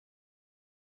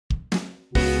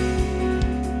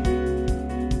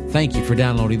Thank you for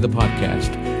downloading the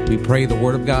podcast. We pray the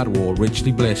Word of God will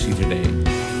richly bless you today.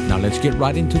 Now let's get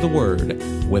right into the Word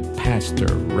with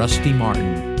Pastor Rusty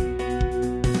Martin.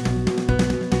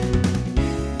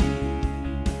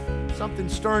 Something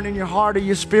stirring in your heart or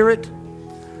your spirit?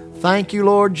 Thank you,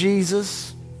 Lord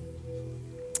Jesus.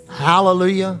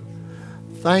 Hallelujah.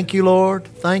 Thank you, Lord.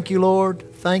 Thank you, Lord.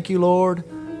 Thank you, Lord.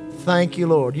 Thank you,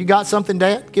 Lord. You got something,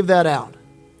 Dad? Give that out.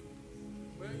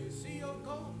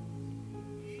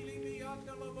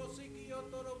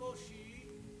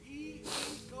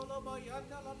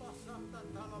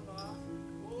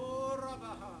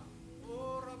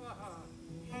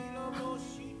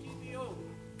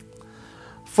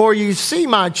 For you see,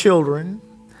 my children,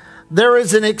 there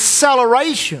is an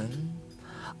acceleration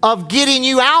of getting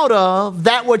you out of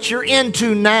that which you're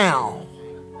into now.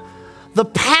 The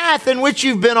path in which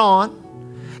you've been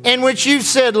on, in which you've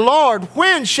said, Lord,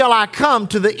 when shall I come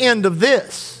to the end of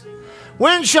this?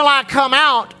 When shall I come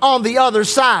out on the other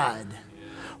side?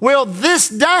 Well, this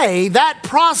day, that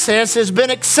process has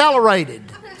been accelerated.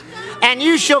 And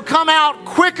you shall come out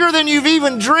quicker than you've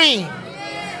even dreamed.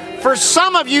 For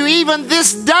some of you, even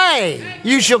this day,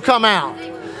 you shall come out.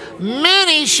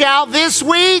 Many shall this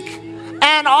week,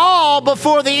 and all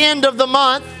before the end of the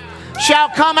month, shall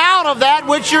come out of that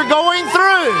which you're going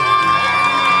through.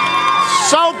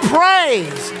 So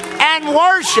praise and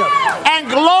worship and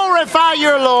glorify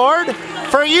your Lord,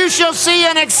 for you shall see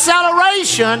an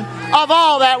acceleration of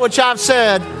all that which I've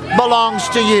said belongs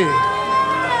to you.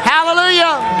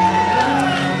 Hallelujah.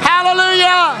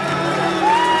 Hallelujah.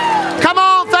 Come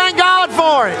on, thank God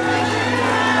for it.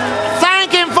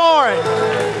 Thank Him for it.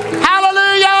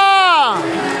 Hallelujah.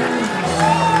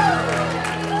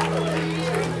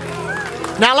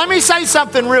 Now let me say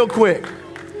something real quick.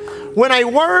 When a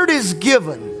word is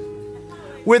given,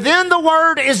 within the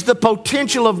word is the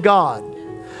potential of God.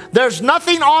 There's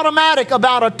nothing automatic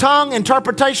about a tongue,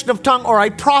 interpretation of tongue, or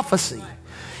a prophecy.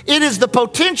 It is the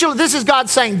potential. This is God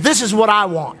saying, this is what I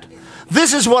want.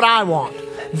 This is what I want.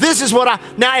 This is what I...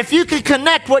 Now, if you can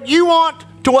connect what you want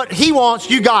to what He wants,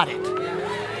 you got it.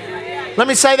 Let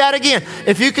me say that again.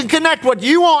 If you can connect what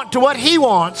you want to what He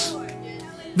wants,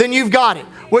 then you've got it.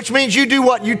 Which means you do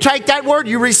what? You take that word,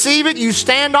 you receive it, you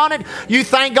stand on it, you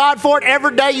thank God for it.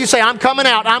 Every day you say, I'm coming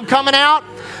out, I'm coming out.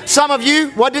 Some of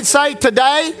you, what did it say?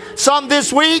 Today, some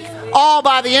this week, all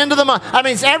by the end of the month. I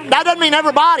mean, that doesn't mean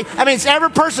everybody. I mean, it's every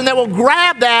person that will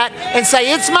grab that and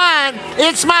say, it's mine,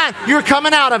 it's mine. You're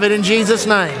coming out of it in Jesus'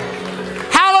 name.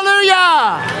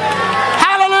 Hallelujah!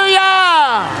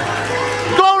 Hallelujah!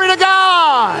 Glory to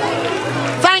God!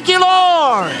 Thank you,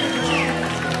 Lord!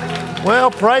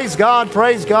 Well, praise God,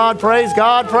 praise God, praise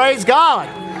God, praise God.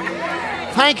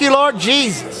 Thank you, Lord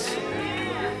Jesus.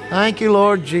 Thank you,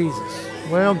 Lord Jesus.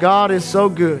 Well, God is so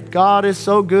good. God is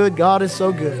so good. God is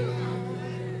so good.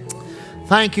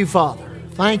 Thank you, Father.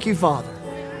 Thank you, Father.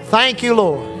 Thank you,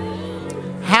 Lord.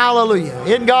 Hallelujah.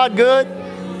 Isn't God good?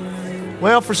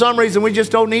 Well, for some reason, we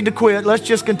just don't need to quit. Let's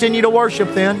just continue to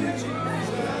worship then.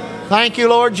 Thank you,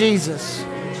 Lord Jesus.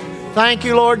 Thank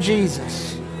you, Lord Jesus.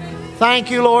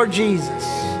 Thank you, Lord Jesus.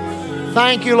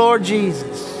 Thank you, Lord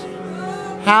Jesus.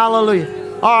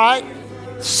 Hallelujah. All right.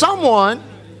 Someone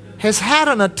has had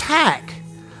an attack,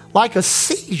 like a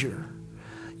seizure.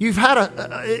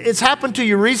 It's happened to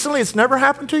you recently. It's never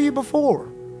happened to you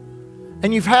before.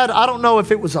 And you've had, I don't know if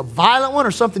it was a violent one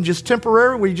or something just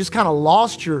temporary where you just kind of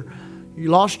lost your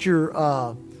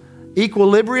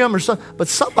equilibrium or something. But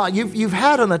somebody, you've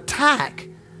had an attack.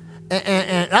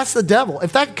 And that's the devil.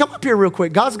 If that, come up here real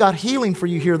quick. God's got healing for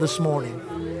you here this morning.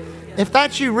 If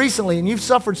that's you recently and you've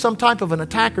suffered some type of an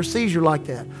attack or seizure like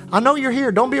that, I know you're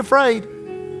here. Don't be afraid.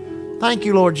 Thank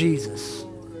you, Lord Jesus.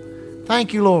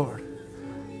 Thank you, Lord.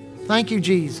 Thank you,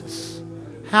 Jesus.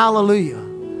 Hallelujah.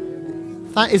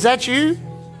 Is that you?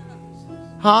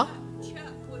 Huh?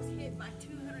 Chuck was hit by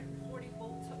 240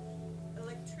 volts of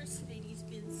electricity and he's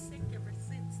been sick ever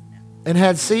since now. And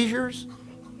had seizures?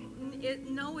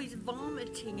 No, he's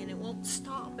vomiting and it won't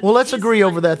stop. Well, let's agree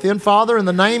over that then. Father, in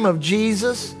the name of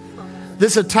Jesus,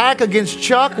 this attack against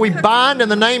Chuck, we bind in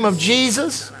the name of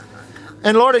Jesus.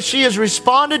 And Lord, as she has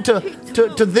responded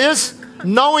to this,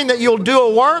 knowing that you'll do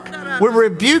a work, we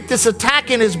rebuke this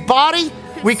attack in his body.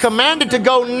 We command it to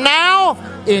go now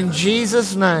in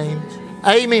Jesus' name.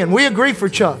 Amen. We agree for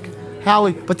Chuck.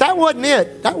 Hallelujah. But that wasn't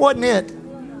it. That wasn't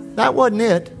it. That wasn't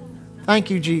it. Thank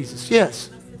you, Jesus. Yes.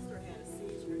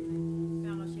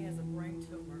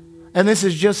 And this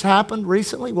has just happened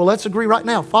recently? Well, let's agree right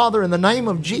now. Father, in the name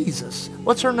of Jesus.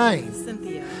 What's her name?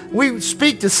 Cynthia. We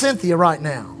speak to Cynthia right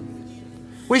now.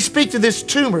 We speak to this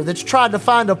tumor that's tried to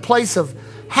find a place of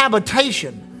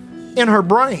habitation in her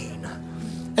brain.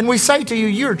 And we say to you,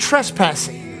 you're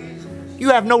trespassing. You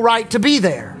have no right to be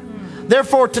there.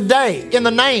 Therefore today, in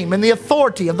the name and the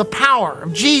authority of the power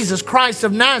of Jesus Christ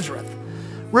of Nazareth,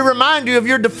 we remind you of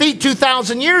your defeat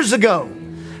 2,000 years ago,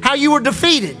 how you were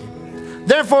defeated.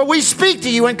 Therefore we speak to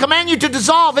you and command you to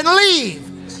dissolve and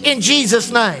leave in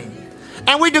Jesus' name.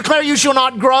 And we declare you shall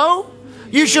not grow,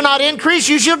 you shall not increase,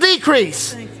 you shall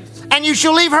decrease. And you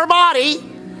shall leave her body.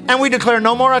 And we declare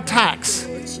no more attacks,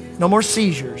 no more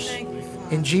seizures.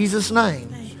 In Jesus' name.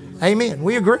 Amen.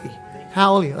 We agree.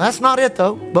 Hallelujah. That's not it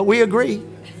though, but we agree.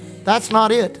 That's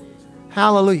not it.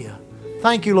 Hallelujah.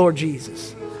 Thank you, Lord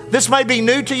Jesus. This may be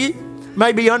new to you,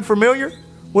 may be unfamiliar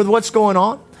with what's going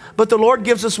on, but the Lord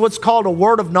gives us what's called a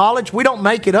word of knowledge. We don't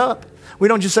make it up. We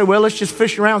don't just say, well, let's just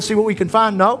fish around and see what we can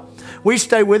find. No, we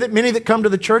stay with it. Many that come to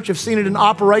the church have seen it in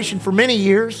operation for many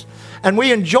years, and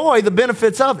we enjoy the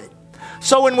benefits of it.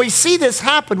 So when we see this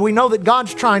happen, we know that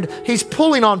God's He's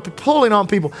pulling on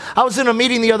people. I was in a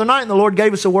meeting the other night, and the Lord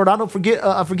gave us a word. I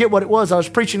forget what it was. I was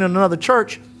preaching in another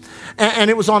church, and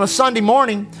it was on a Sunday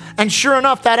morning. And sure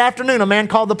enough, that afternoon, a man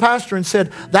called the pastor and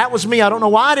said, that was me. I don't know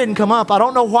why I didn't come up. I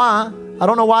don't know why.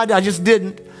 I just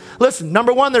didn't. Listen,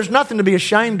 number one, there's nothing to be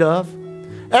ashamed of.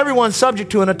 Everyone's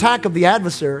subject to an attack of the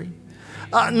adversary.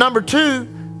 Number two,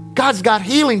 God's got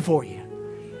healing for you.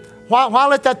 Why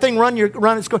let that thing run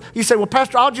its course? You say, well,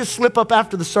 Pastor, I'll just slip up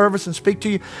after the service and speak to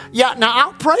you. Yeah, now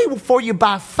I'll pray for you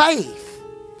by faith.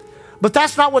 But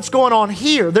that's not what's going on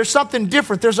here. There's something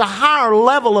different. There's a higher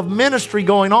level of ministry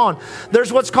going on.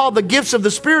 There's what's called the gifts of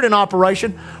the Spirit in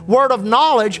operation, word of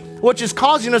knowledge, which is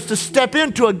causing us to step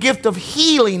into a gift of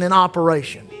healing in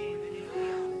operation.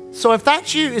 So if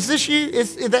that's you, is this you?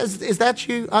 Is that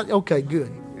you? Okay,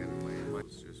 good.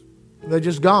 They're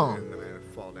just gone.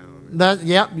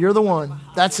 Yep, you're the one.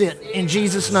 That's it. In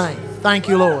Jesus' name. Thank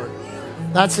you, Lord.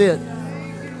 That's it.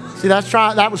 See,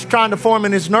 that was trying to form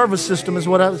in his nervous system is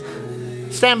what I was.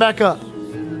 Stand back up.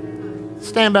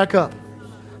 Stand back up.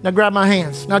 Now grab my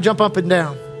hands. Now jump up and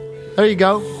down. There you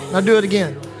go. Now do it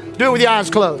again. Do it with your eyes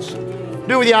closed.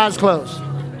 Do it with your eyes closed.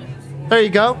 There you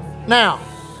go. Now.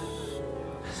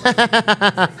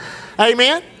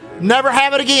 Amen. Never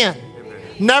have it again.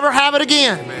 Never have it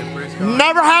again.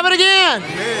 Never have it again.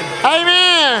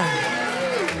 Amen.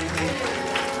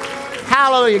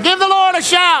 Hallelujah. Give the Lord a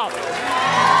shout.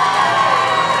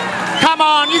 Come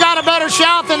on, you got a better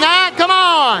shout than that? Come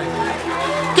on.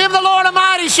 Give the Lord a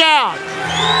mighty shout.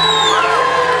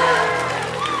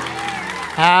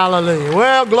 Hallelujah.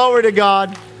 Well, glory to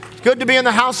God. It's good to be in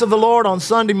the house of the Lord on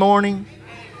Sunday morning.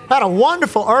 Had a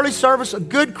wonderful early service, a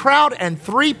good crowd, and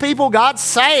 3 people got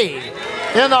saved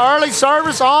in the early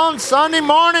service on Sunday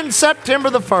morning, September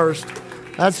the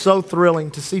 1st. That's so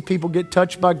thrilling to see people get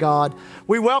touched by God.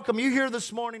 We welcome you here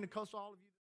this morning to Coastal all of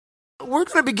you. We're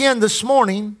going to begin this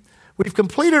morning. We've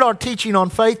completed our teaching on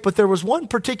faith, but there was one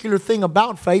particular thing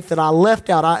about faith that I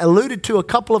left out. I alluded to a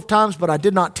couple of times, but I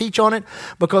did not teach on it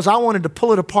because I wanted to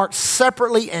pull it apart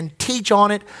separately and teach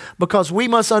on it because we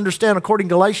must understand, according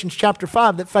to Galatians chapter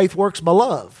 5, that faith works by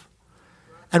love.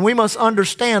 And we must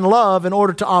understand love in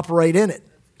order to operate in it.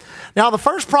 Now, the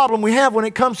first problem we have when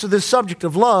it comes to this subject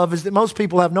of love is that most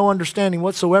people have no understanding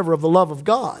whatsoever of the love of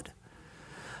God.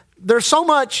 There's so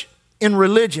much in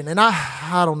religion, and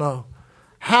I don't know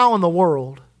how in the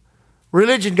world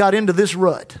religion got into this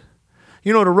rut.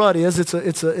 You know what a rut is?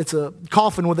 It's a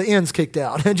coffin with the ends kicked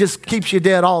out. It just keeps you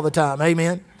dead all the time.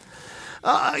 Amen.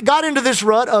 Got into this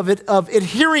rut of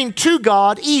adhering to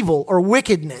God evil or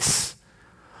wickedness,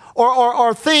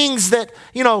 or things that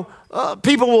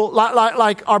people will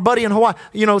like our buddy in Hawaii.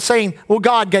 Saying, well,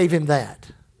 God gave him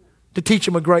that to teach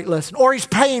him a great lesson, or he's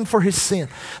paying for his sin.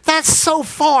 That's so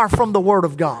far from the Word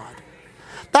of God.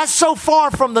 That's so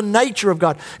far from the nature of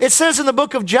God. It says in the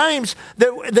book of James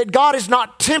that God is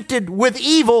not tempted with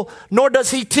evil, nor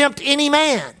does he tempt any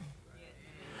man.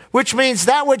 Which means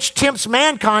that which tempts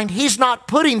mankind, he's not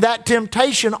putting that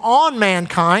temptation on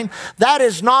mankind. That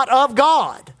is not of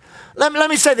God. Let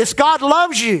me say this. God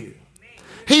loves you.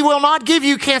 He will not give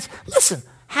you cancer. Listen,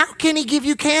 how can he give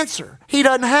you cancer? He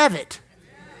doesn't have it.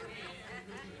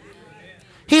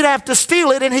 He'd have to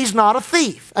steal it, and he's not a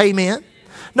thief. Amen.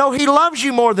 No, he loves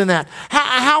you more than that.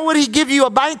 How would he give you a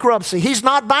bankruptcy? He's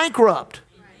not bankrupt.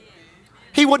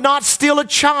 He would not steal a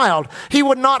child. He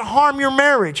would not harm your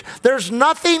marriage. There's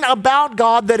nothing about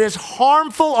God that is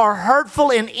harmful or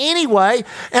hurtful in any way.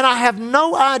 And I have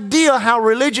no idea how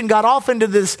religion got off into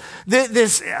this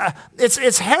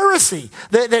it's heresy.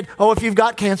 That if you've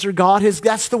got cancer,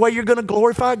 that's the way you're going to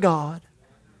glorify God.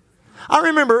 I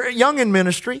remember young in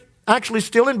ministry, actually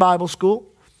still in Bible school,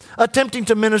 attempting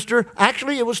to minister.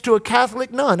 Actually, it was to a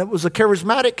Catholic nun. It was a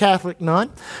charismatic Catholic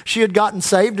nun. She had gotten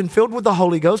saved and filled with the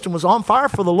Holy Ghost and was on fire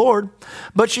for the Lord,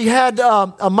 but she had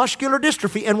a muscular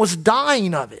dystrophy and was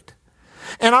dying of it.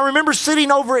 And I remember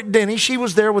sitting over at Denny. She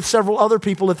was there with several other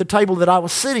people at the table that I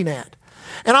was sitting at.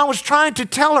 And I was trying to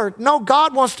tell her, no,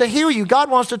 God wants to heal you. God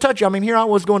wants to touch you. I mean, here I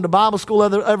was going to Bible school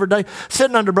every day,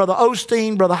 sitting under Brother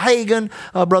Osteen, Brother Hagan,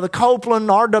 Brother Copeland,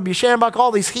 R.W. Shambach,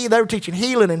 all these, they were teaching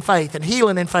healing and faith and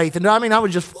healing and faith. And I mean, I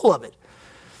was just full of it.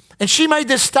 And she made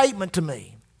this statement to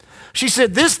me. She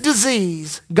said, this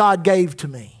disease God gave to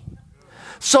me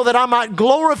so that I might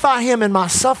glorify Him in my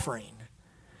suffering.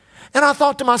 And I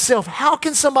thought to myself, how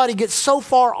can somebody get so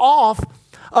far off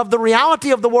of the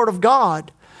reality of the Word of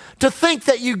God to think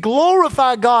that you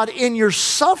glorify God in your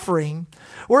suffering,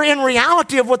 where in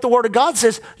reality of what the Word of God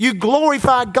says, you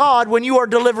glorify God when you are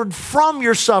delivered from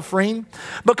your suffering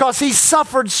because He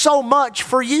suffered so much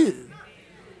for you.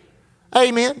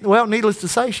 Amen. Well, needless to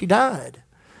say, she died.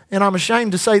 And I'm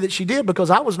ashamed to say that she did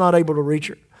because I was not able to reach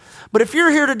her. But if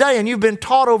you're here today and you've been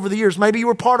taught over the years, maybe you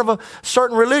were part of a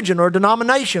certain religion or a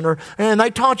denomination, and they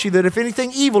taught you that if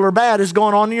anything evil or bad is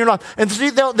going on in your life, and see,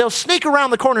 they'll sneak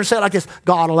around the corner and say it like this,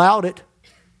 God allowed it.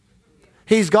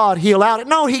 He's God, He allowed it.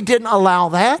 No, He didn't allow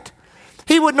that.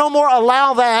 He would no more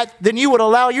allow that than you would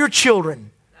allow your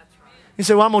children. You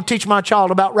say, well, I'm going to teach my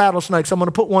child about rattlesnakes. I'm going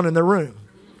to put one in their room.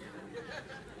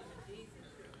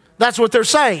 That's what they're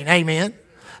saying, amen.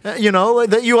 That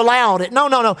you allowed it.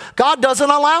 No. God doesn't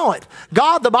allow it.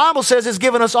 God, the Bible says, has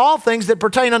given us all things that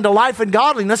pertain unto life and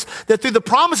godliness, that through the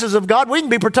promises of God, we can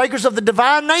be partakers of the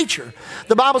divine nature.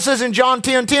 The Bible says in John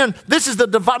 10:10,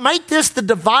 make this the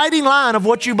dividing line of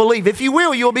what you believe. If you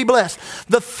will, you'll be blessed.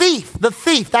 The thief,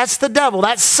 that's the devil,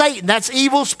 that's Satan, that's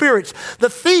evil spirits.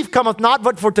 The thief cometh not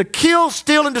but for to kill,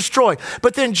 steal, and destroy.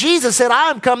 But then Jesus said,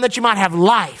 I am come that you might have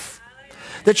life.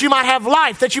 That you might have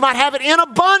life, that you might have it in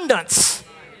abundance.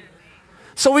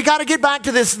 So we got to get back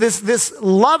to this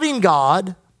loving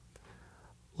God,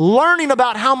 learning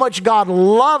about how much God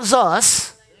loves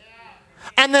us,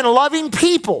 and then loving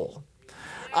people.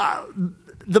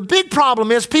 The big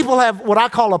problem is people have what I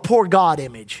call a poor God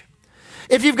image.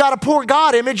 If you've got a poor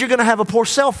God image, you're going to have a poor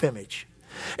self-image.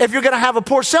 If you're going to have a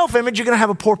poor self-image, you're going to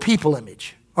have a poor people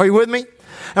image. Are you with me?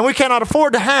 And we cannot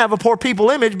afford to have a poor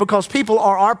people image because people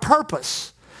are our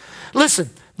purpose. Listen,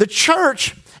 the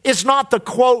church is not the,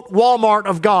 quote, Walmart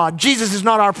of God. Jesus is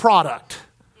not our product.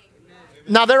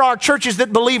 Now, there are churches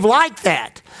that believe like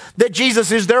that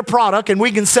Jesus is their product and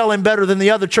we can sell Him better than the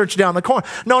other church down the corner.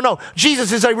 No.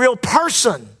 Jesus is a real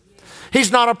person.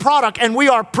 He's not a product. And we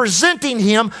are presenting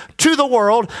Him to the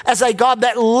world as a God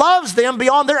that loves them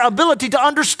beyond their ability to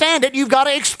understand it. You've got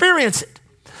to experience it.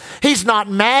 He's not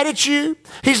mad at you.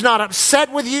 He's not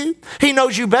upset with you. He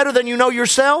knows you better than you know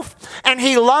yourself. And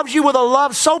He loves you with a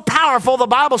love so powerful, the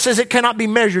Bible says it cannot be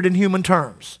measured in human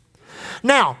terms.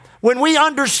 Now, when we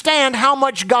understand how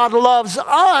much God loves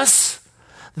us,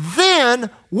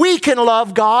 then we can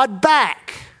love God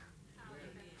back.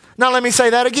 Now, let me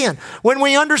say that again. When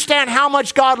we understand how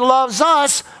much God loves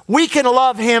us, we can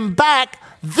love Him back.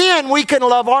 Then we can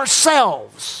love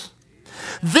ourselves.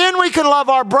 Then we can love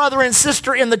our brother and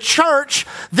sister in the church.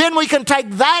 Then we can take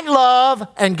that love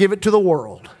and give it to the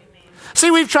world. See,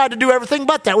 we've tried to do everything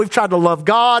but that. We've tried to love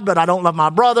God, but I don't love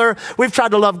my brother. We've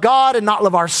tried to love God and not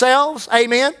love ourselves.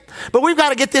 Amen. But we've got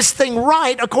to get this thing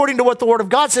right according to what the Word of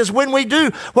God says. When we do,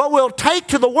 what we'll take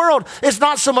to the world is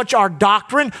not so much our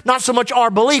doctrine, not so much our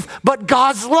belief, but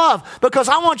God's love. Because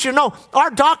I want you to know,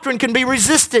 our doctrine can be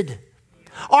resisted.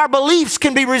 Our beliefs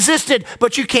can be resisted,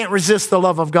 but you can't resist the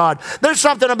love of God. There's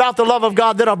something about the love of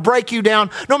God that'll break you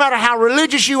down. No matter how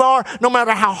religious you are, no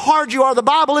matter how hard you are, the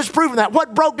Bible has proven that.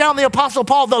 What broke down the Apostle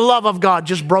Paul? The love of God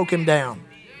just broke him down.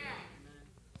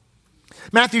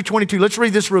 Matthew 22, let's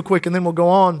read this real quick and then we'll go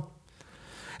on.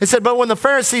 It said, but when the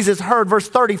Pharisees had heard, verse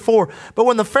 34, but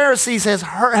when the Pharisees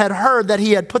had heard that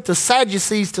He had put the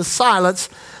Sadducees to silence,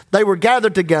 they were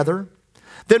gathered together.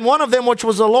 Then one of them, which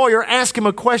was a lawyer, asked Him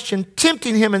a question,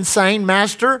 tempting Him and saying,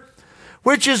 Master,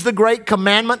 which is the great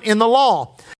commandment in the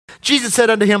law? Jesus said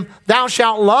unto him, Thou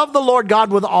shalt love the Lord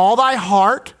God with all thy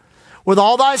heart, with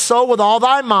all thy soul, with all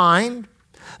thy mind.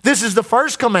 This is the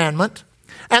first commandment.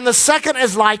 And the second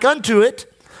is like unto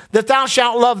it, that thou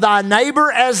shalt love thy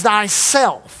neighbor as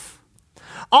thyself.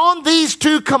 On these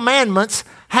two commandments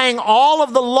hang all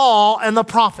of the law and the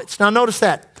prophets. Now notice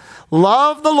that.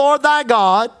 Love the Lord thy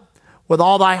God with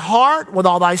all thy heart, with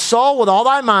all thy soul, with all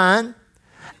thy mind.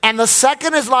 And the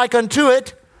second is like unto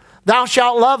it, thou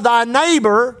shalt love thy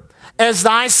neighbor as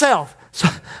thyself.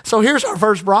 So here's our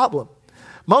first problem.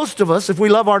 Most of us, if we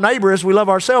love our neighbor as we love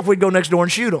ourselves, we'd go next door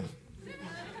and shoot them.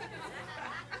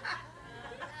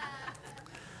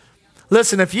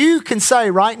 Listen, if you can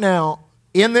say right now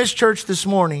in this church this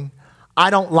morning, I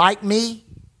don't like me.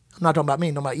 I'm not talking about me,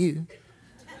 I'm talking about you.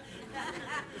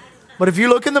 But if you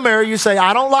look in the mirror, you say,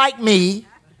 I don't like me.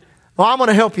 Well, I'm going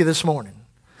to help you this morning.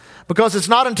 Because it's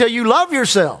not until you love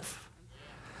yourself.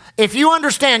 If you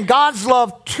understand God's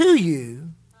love to you,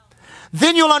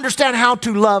 then you'll understand how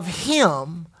to love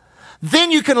Him.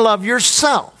 Then you can love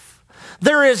yourself.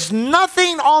 There is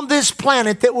nothing on this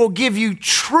planet that will give you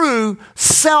true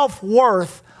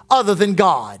self-worth other than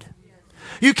God.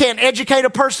 You can't educate a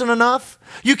person enough.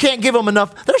 You can't give them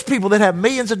enough. There's people that have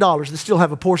millions of dollars that still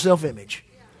have a poor self-image.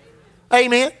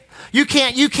 Amen. You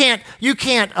can't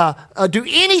do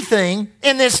anything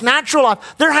in this natural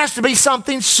life. There has to be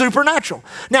something supernatural.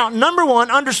 Now, number one,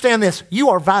 understand this. You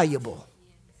are valuable.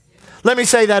 Let me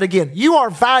say that again. You are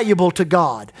valuable to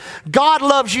God. God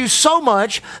loves you so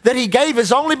much that He gave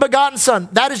His only begotten Son.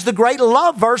 That is the great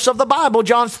love verse of the Bible,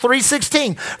 John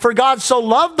 3:16. For God so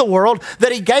loved the world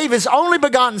that He gave His only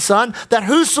begotten Son, that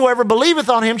whosoever believeth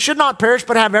on Him should not perish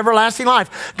but have everlasting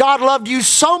life. God loved you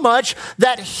so much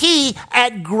that He,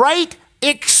 at great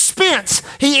expense,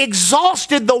 He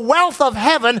exhausted the wealth of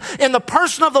heaven in the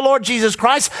person of the Lord Jesus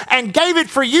Christ and gave it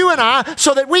for you and I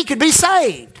so that we could be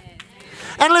saved.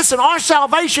 And listen, our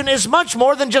salvation is much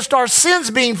more than just our sins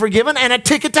being forgiven and a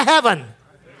ticket to heaven.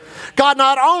 God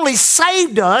not only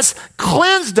saved us,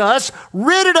 cleansed us,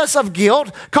 ridded us of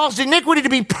guilt, caused iniquity to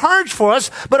be purged for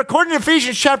us, but according to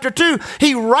Ephesians chapter 2,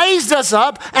 He raised us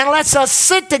up and lets us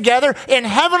sit together in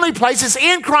heavenly places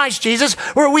in Christ Jesus,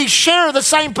 where we share the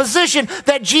same position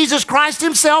that Jesus Christ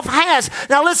Himself has.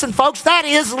 Now listen, folks, that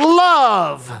is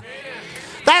love.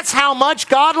 That's how much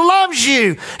God loves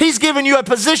you. He's given you a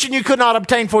position you could not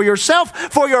obtain for yourself.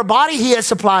 For your body, He has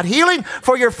supplied healing.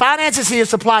 For your finances, He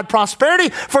has supplied prosperity.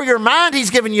 For your mind,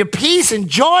 He's given you peace and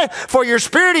joy. For your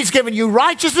spirit, He's given you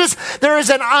righteousness. There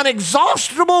is an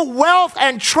inexhaustible wealth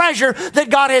and treasure that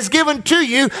God has given to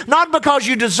you, not because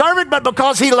you deserve it, but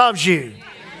because He loves you.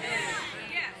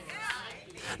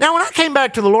 Now, when I came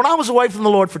back to the Lord, I was away from the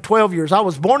Lord for 12 years. I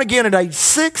was born again at age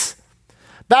 6.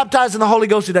 Baptized in the Holy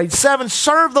Ghost at age 7,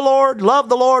 served the Lord, loved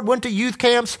the Lord, went to youth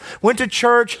camps, went to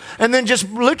church, and then just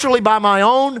literally by my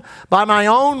own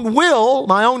will,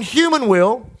 my own human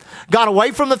will, got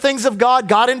away from the things of God,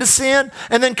 got into sin,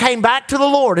 and then came back to the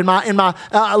Lord in my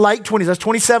late 20s. I was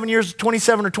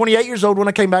 27 or 28 years old when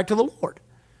I came back to the Lord.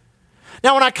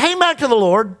 Now, when I came back to the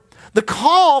Lord, the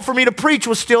call for me to preach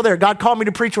was still there. God called me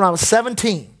to preach when I was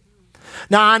 17.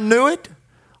 Now, I knew it.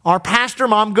 Our pastor,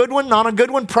 Mom Goodwin, Nana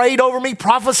Goodwin, prayed over me,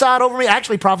 prophesied over me,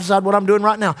 actually prophesied what I'm doing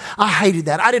right now. I hated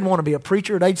that. I didn't want to be a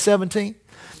preacher at age 17.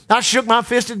 I shook my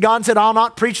fist at God and said, I'll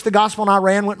not preach the gospel, and I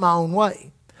went my own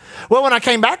way. Well, when I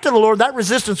came back to the Lord, that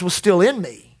resistance was still in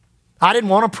me. I didn't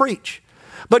want to preach.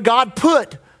 But God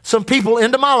put some people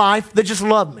into my life that just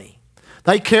loved me.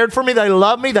 They cared for me, they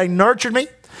loved me, they nurtured me.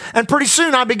 And pretty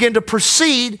soon I began to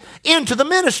proceed into the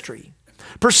ministry.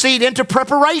 Proceed into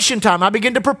preparation time. I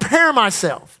began to prepare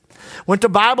myself. Went to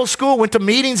Bible school, went to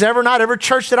meetings every night, every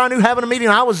church that I knew having a meeting,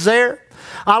 I was there.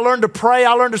 I learned to pray,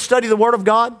 I learned to study the Word of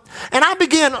God. And I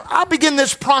began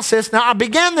this process. Now, I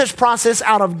began this process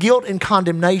out of guilt and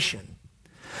condemnation.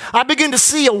 I began to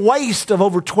see a waste of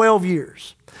over 12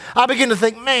 years. I began to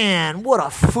think, man, what a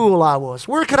fool I was.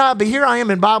 Where could I be? Here I am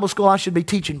in Bible school, I should be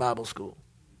teaching Bible school.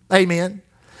 Amen.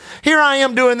 Here I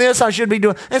am doing this, I should be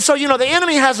doing. And so, the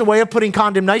enemy has a way of putting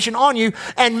condemnation on you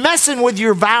and messing with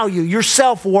your value, your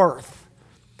self-worth.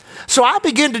 So I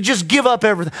began to just give up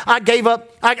everything. I gave up.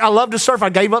 I love to surf. I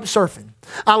gave up surfing.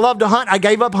 I love to hunt. I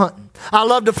gave up hunting. I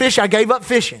love to fish. I gave up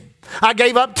fishing. I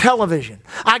gave up television.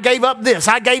 I gave up this.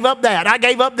 I gave up that. I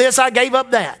gave up this. I gave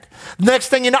up that. Next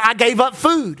thing you know, I gave up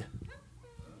food.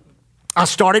 I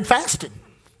started fasting.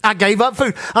 I gave up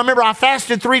food. I remember I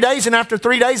fasted 3 days, and after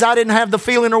 3 days, I didn't have the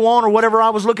feeling or want or whatever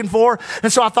I was looking for.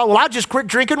 And so I thought, well, I just quit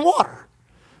drinking water.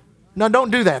 No,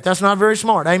 don't do that. That's not very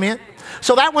smart. Amen.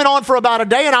 So that went on for about a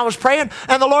day, and I was praying,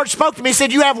 and the Lord spoke to me. He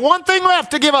said, you have one thing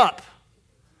left to give up.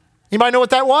 Anybody know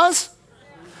what that was?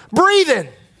 Breathing.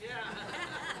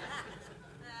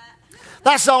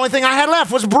 That's the only thing I had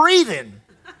left was breathing.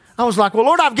 I was like, well,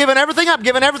 Lord, I've given everything up,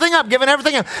 given everything up, given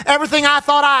everything up. Everything I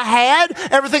thought I had,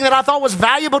 everything that I thought was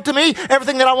valuable to me,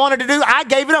 everything that I wanted to do, I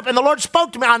gave it up. And the Lord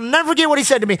spoke to me. I'll never forget what He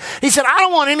said to me. He said, I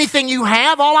don't want anything you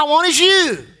have. All I want is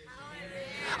you.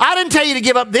 I didn't tell you to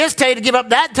give up this, tell you to give up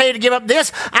that, tell you to give up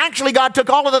this. Actually, God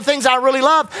took all of the things I really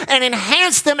love and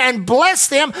enhanced them and blessed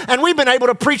them. And we've been able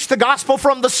to preach the gospel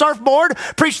from the surfboard,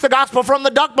 preach the gospel from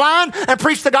the duck blind, and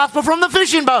preach the gospel from the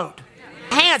fishing boat.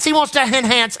 He wants to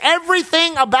enhance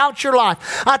everything about your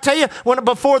life. I tell you,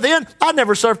 before then, I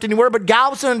never surfed anywhere but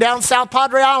Galveston and down South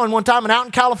Padre Island one time and out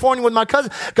in California with my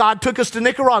cousin. God took us to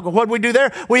Nicaragua. What did we do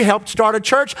there? We helped start a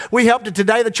church. We helped it.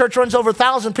 Today, the church runs over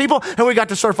 1,000 people, and we got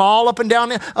to surf all up and down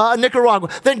Nicaragua.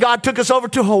 Then God took us over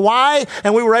to Hawaii,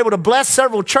 and we were able to bless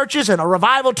several churches, and a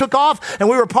revival took off, and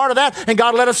we were part of that, and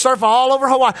God let us surf all over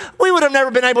Hawaii. We would have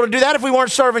never been able to do that if we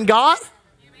weren't serving God.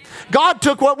 God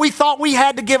took what we thought we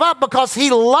had to give up because He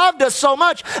loved us so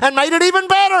much and made it even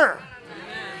better.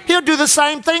 He'll do the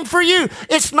same thing for you.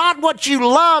 It's not what you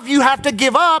love you have to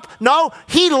give up. No,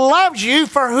 He loves you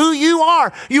for who you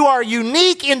are. You are a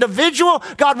unique individual.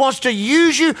 God wants to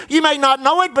use you. You may not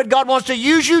know it, but God wants to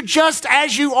use you just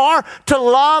as you are to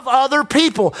love other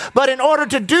people. But in order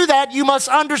to do that, you must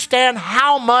understand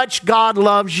how much God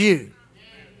loves you.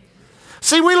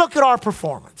 See, we look at our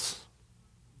performance.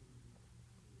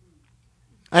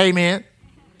 Amen.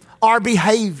 Our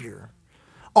behavior,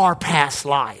 our past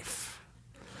life.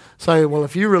 Say, well,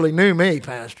 if you really knew me,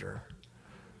 Pastor,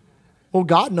 well,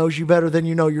 God knows you better than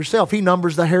you know yourself. He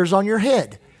numbers the hairs on your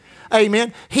head.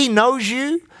 Amen. He knows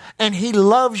you and He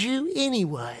loves you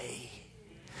anyway.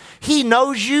 He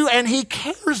knows you and He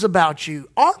cares about you.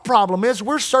 Our problem is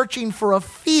we're searching for a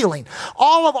feeling.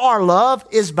 All of our love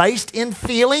is based in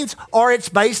feelings, or it's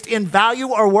based in value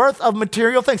or worth of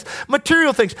material things.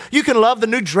 Material things. You can love the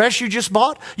new dress you just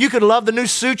bought. You could love the new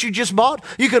suit you just bought.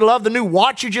 You could love the new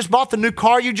watch you just bought, the new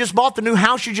car you just bought, the new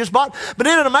house you just bought. But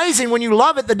isn't it amazing when you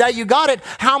love it the day you got it,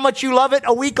 how much you love it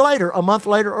a week later, a month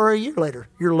later, or a year later?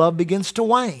 Your love begins to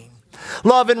wane.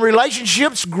 Love and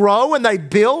relationships grow and they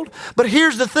build. But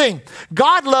here's the thing.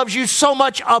 God loves you so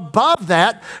much above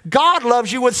that. God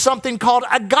loves you with something called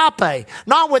agape.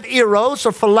 Not with eros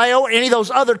or phileo or any of those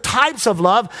other types of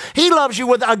love. He loves you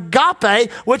with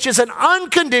agape, which is an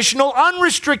unconditional,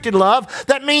 unrestricted love.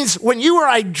 That means when you were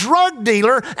a drug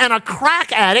dealer and a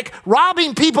crack addict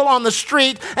robbing people on the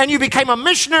street and you became a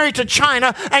missionary to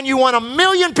China and you won 1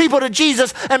 million people to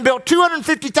Jesus and built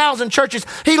 250,000 churches,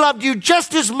 He loved you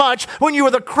just as much when you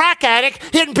were the crack addict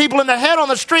hitting people in the head on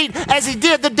the street as He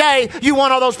did the day you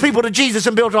won all those people to Jesus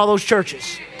and built all those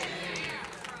churches.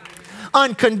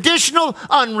 Unconditional,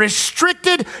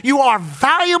 unrestricted. You are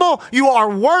valuable. You are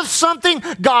worth something.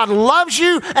 God loves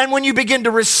you. And when you begin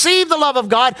to receive the love of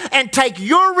God and take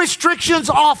your restrictions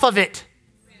off of it,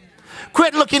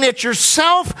 quit looking at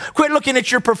yourself. Quit looking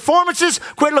at your performances.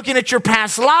 Quit looking at your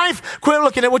past life. Quit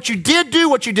looking at what you did do,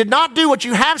 what you did not do, what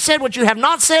you have said, what you have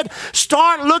not said.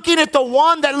 Start looking at the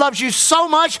one that loves you so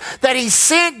much that He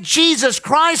sent Jesus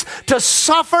Christ to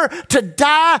suffer, to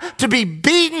die, to be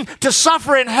beaten, to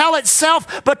suffer in hell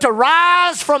itself, but to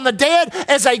rise from the dead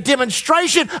as a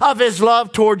demonstration of His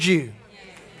love towards you.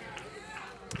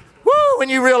 Woo! When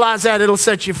you realize that, it'll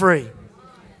set you free.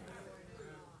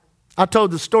 I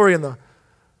told the story in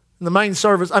the main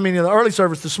service, in the early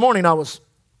service this morning.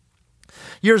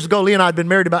 Years ago, Lee and I had been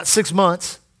married about 6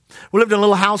 months. We lived in a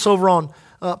little house over on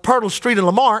Purtle Street in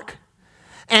Lamarck.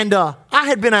 And I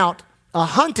had been out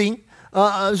hunting. It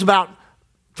was about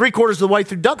 3/4 of the way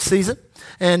through duck season.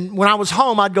 And when I was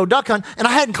home, I'd go duck hunt. And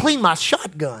I hadn't cleaned my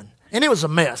shotgun. And it was a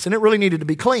mess. And it really needed to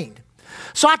be cleaned.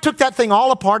 So I took that thing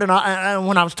all apart. And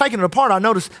when I was taking it apart, I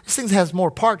noticed this thing has more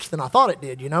parts than I thought it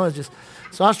did.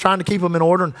 So I was trying to keep them in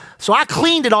order. And so I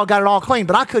cleaned it all, got it all clean,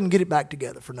 but I couldn't get it back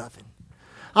together for nothing.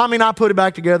 I put it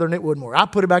back together and it wouldn't work. I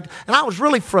put it back, and I was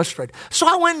really frustrated. So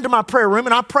I went into my prayer room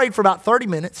and I prayed for about 30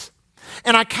 minutes.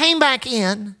 And I came back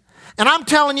in, and I'm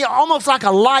telling you, almost like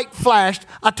a light flashed.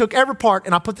 I took every part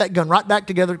and I put that gun right back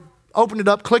together, opened it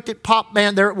up, clicked it, pop,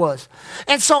 man, there it was.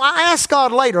 And so I asked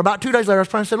God later, about 2 days later, I was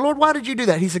praying, I said, Lord, why did you do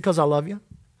that? He said, because I love you.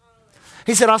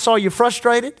 He said, I saw you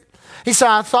frustrated. He said,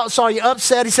 I saw you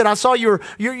upset. He said, I saw you're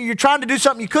trying to do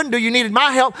something you couldn't do. You needed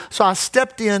my help. So I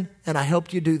stepped in and I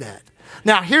helped you do that.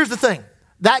 Now, here's the thing.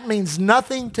 That means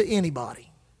nothing to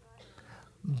anybody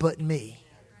but me.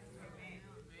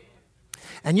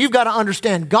 And you've got to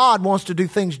understand, God wants to do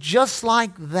things just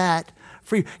like that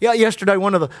for you. Yeah, yesterday,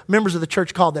 one of the members of the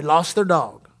church called. They lost their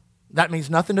dog. That means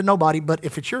nothing to nobody, but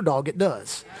if it's your dog, it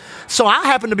does. So I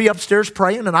happened to be upstairs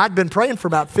praying, and I'd been praying for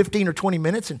about 15 or 20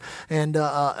 minutes, and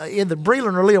either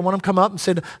Breland or Leah, one of them come up and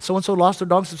said, so-and-so lost their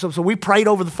dog. So we prayed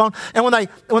over the phone, and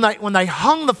when they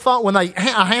hung the phone, I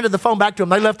handed the phone back to them,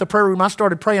 they left the prayer room. I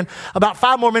started praying. About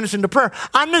 5 more minutes into prayer,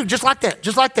 I knew, just like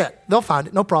that, they'll find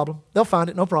it, no problem. They'll find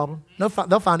it, no problem.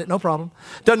 They'll find it, no problem.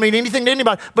 Doesn't mean anything to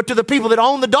anybody, but to the people that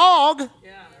own the dog,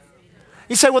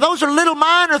 You say, well, those are little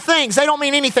minor things. They don't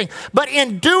mean anything. But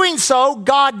in doing so,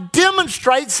 God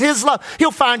demonstrates His love.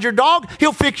 He'll find your dog.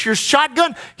 He'll fix your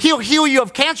shotgun. He'll heal you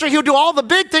of cancer. He'll do all the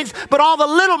big things. But all the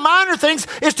little minor things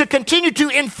is to continue to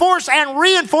enforce and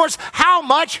reinforce how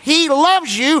much He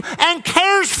loves you and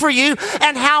cares for you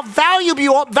and how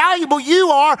valuable you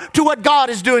are to what God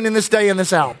is doing in this day and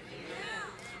this hour.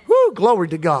 Woo, glory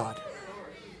to God.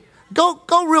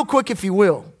 Go real quick if you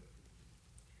will.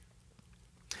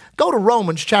 Go to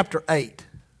Romans chapter 8.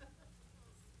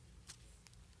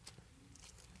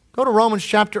 Go to Romans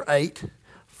chapter 8.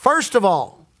 First of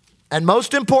all, and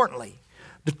most importantly,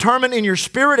 determine in your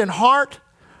spirit and heart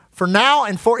for now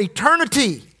and for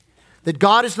eternity that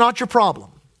God is not your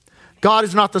problem. God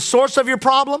is not the source of your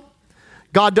problem.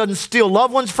 God doesn't steal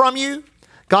loved ones from you.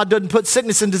 God doesn't put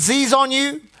sickness and disease on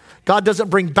you. God doesn't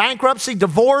bring bankruptcy,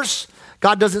 divorce.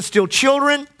 God doesn't steal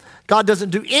children. God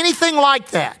doesn't do anything like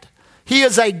that. He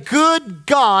is a good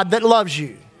God that loves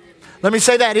you. Let me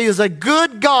say that. He is a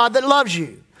good God that loves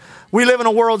you. We live in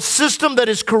a world system that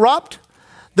is corrupt.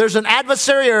 There's an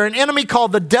adversary or an enemy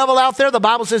called the devil out there. The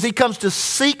Bible says he comes to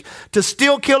seek, to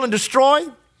steal, kill, and destroy.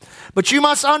 But you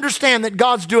must understand that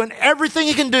God's doing everything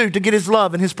He can do to get His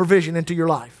love and His provision into your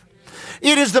life.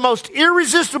 It is the most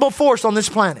irresistible force on this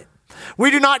planet.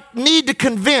 We do not need to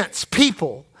convince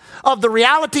people of the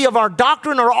reality of our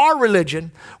doctrine or our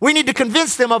religion. We need to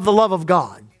convince them of the love of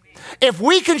God. If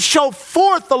we can show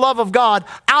forth the love of God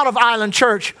out of Island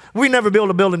Church, we never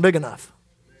build a building big enough.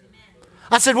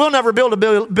 I said, we'll never build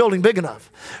a building big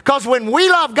enough. Because when we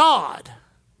love God,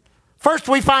 first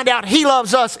we find out He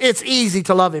loves us, it's easy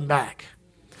to love Him back.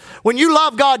 When you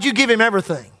love God, you give Him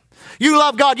everything. You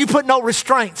love God, you put no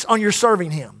restraints on your serving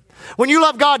Him. When you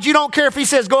love God, you don't care if He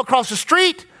says go across the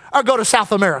street or go to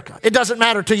South America. It doesn't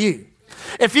matter to you.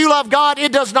 If you love God,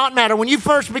 it does not matter. When you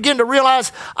first begin to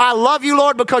realize, I love you,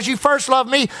 Lord, because you first loved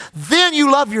me, then you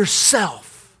love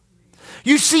yourself.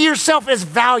 You see yourself as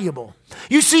valuable.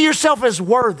 You see yourself as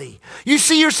worthy. You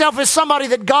see yourself as somebody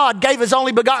that God gave His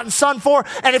only begotten Son for.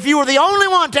 And if you were the only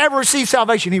one to ever receive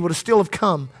salvation, He would have still have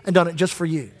come and done it just for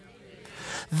you.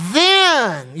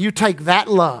 Then you take that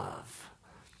love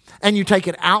and you take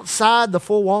it outside the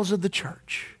four walls of the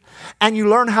church. And you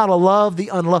learn how to love the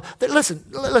unloved. Listen,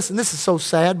 this is so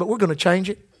sad, but we're going to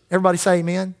change it. Everybody say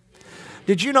amen.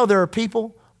 Did you know there are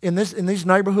people in these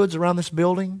neighborhoods around this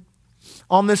building,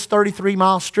 on this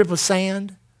 33-mile strip of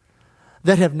sand,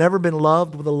 that have never been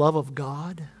loved with the love of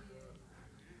God?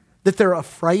 That they're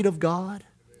afraid of God?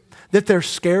 That they're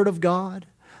scared of God?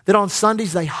 That on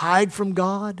Sundays they hide from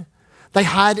God? They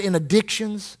hide in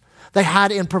addictions? They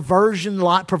hide in perverse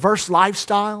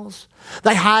lifestyles?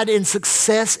 They hide in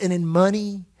success and in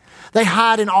money. They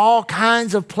hide in all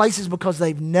kinds of places because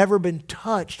they've never been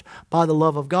touched by the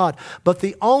love of God. But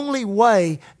the only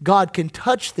way God can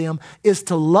touch them is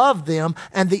to love them,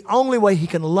 and the only way He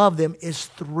can love them is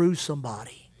through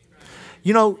somebody.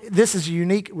 You know, this is a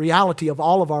unique reality of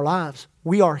all of our lives.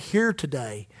 We are here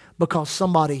today because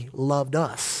somebody loved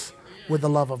us with the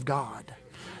love of God.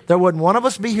 There wouldn't one of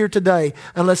us be here today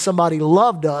unless somebody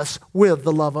loved us with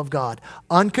the love of God.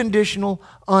 Unconditional,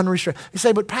 unrestricted. You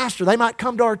say, but Pastor, they might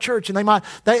come to our church and they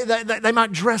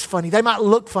might dress funny. They might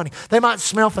look funny. They might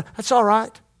smell funny. That's all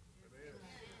right.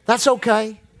 That's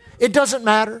okay. It doesn't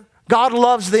matter. God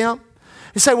loves them.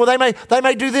 You say, well, they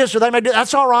may do this or they may do.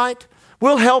 That's all right.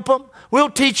 We'll help them. We'll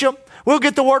teach them. We'll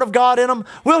get the Word of God in them.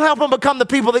 We'll help them become the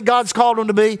people that God's called them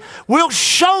to be. We'll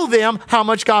show them how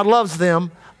much God loves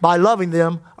them by loving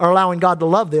them or allowing God to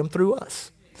love them through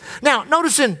us. Now,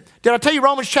 notice did I tell you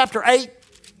Romans chapter 8?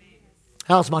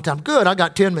 How's my time? Good, I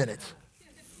got 10 minutes.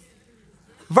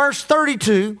 Verse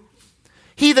 32,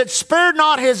 He that spared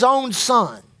not His own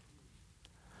Son,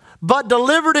 but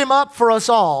delivered Him up for us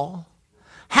all,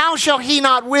 how shall He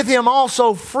not with Him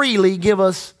also freely give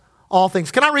us all things?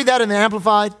 Can I read that in the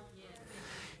Amplified?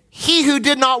 He who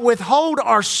did not withhold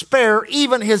or spare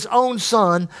even His own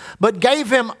Son, but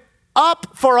gave Him up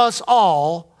for us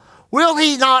all, will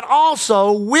He not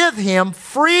also with Him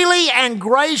freely and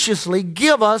graciously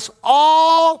give us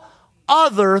all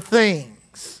other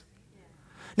things?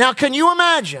 Now, can you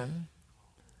imagine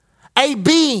a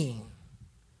being,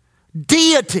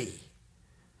 deity,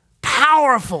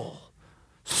 powerful,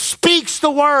 speaks the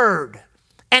word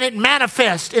and it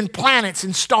manifests in planets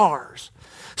and stars,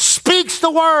 speaks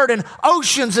the word and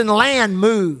oceans and land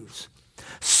moves,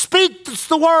 speaks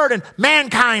the word and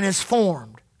mankind is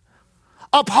formed,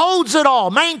 upholds it all,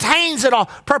 maintains it all,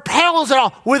 propels it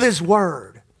all with His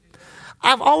word.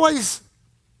 I've always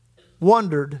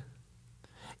wondered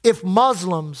if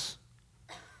Muslims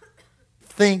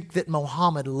think that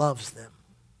Muhammad loves them.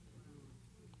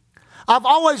 I've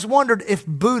always wondered if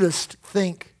Buddhists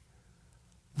think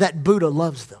that Buddha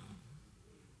loves them.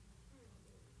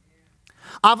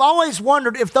 I've always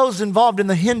wondered if those involved in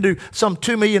the Hindu, some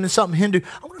 2 million and something Hindu,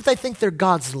 I wonder if they think their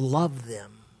gods love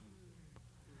them.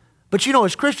 But you know,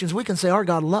 as Christians, we can say our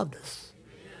God loved us.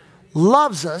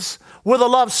 Loves us with a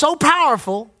love so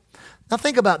powerful. Now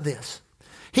think about this.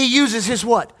 He uses His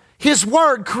what? His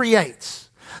word creates.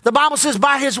 The Bible says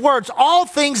by His words, all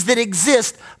things that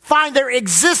exist find their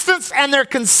existence and their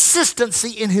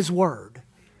consistency in His word.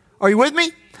 Are you with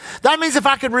me? That means if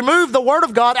I could remove the word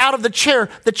of God out of the chair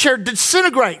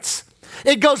disintegrates.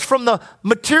 It goes from the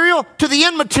material to the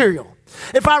immaterial.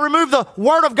 If I remove the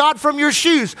word of God from your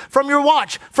shoes, from your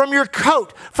watch, from your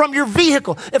coat, from your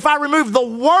vehicle, if I remove the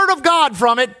word of God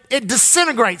from it, it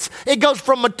disintegrates. It goes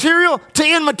from material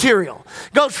to immaterial.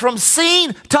 It goes from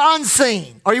seen to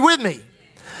unseen. Are you with me?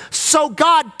 So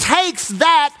God takes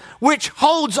that which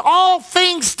holds all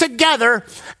things together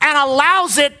and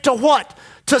allows it to what?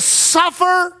 To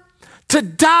suffer, to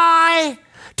die,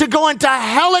 to go into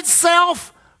hell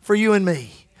itself for you and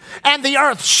me. And the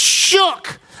earth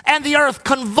shook and the earth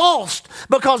convulsed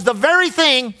because the very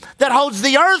thing that holds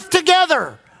the earth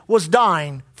together was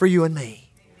dying for you and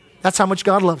me. That's how much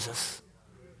God loves us.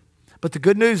 But the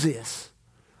good news is,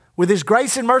 with His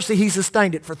grace and mercy, He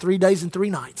sustained it for 3 days and 3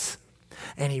 nights.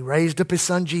 And He raised up His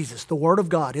Son Jesus, the Word of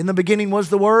God. In the beginning was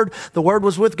the Word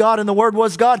was with God, and the Word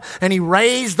was God. And He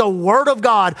raised the Word of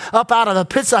God up out of the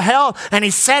pits of hell, and He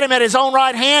set Him at His own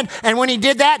right hand. And when He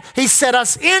did that, He set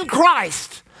us in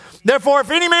Christ. Therefore, if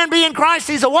any man be in Christ,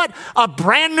 he's a what? A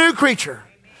brand new creature.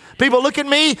 People look at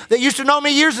me that used to know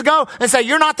me years ago and say,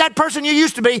 you're not that person you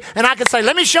used to be. And I can say,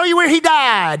 let me show you where He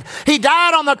died. He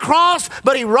died on the cross,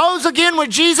 but He rose again with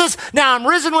Jesus. Now I'm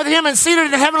risen with Him and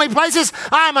seated in heavenly places.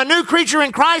 I am a new creature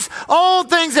in Christ.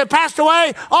 Old things have passed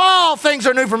away. All things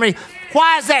are new for me.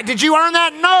 Why is that? Did you earn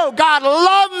that? No, God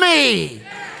loved me.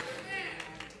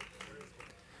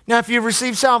 Now, if you've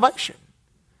received salvation,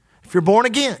 if you're born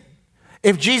again,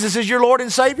 if Jesus is your Lord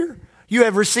and Savior, you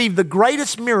have received the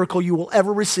greatest miracle you will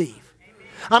ever receive.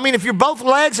 I mean, if your both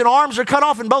legs and arms are cut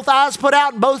off and both eyes put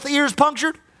out and both ears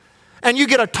punctured, and you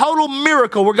get a total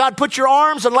miracle where God puts your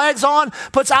arms and legs on,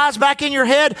 puts eyes back in your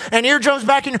head and eardrums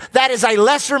back in, that is a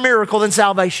lesser miracle than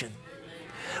salvation.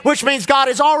 Which means God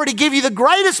has already given you the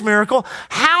greatest miracle.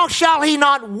 How shall He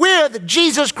not with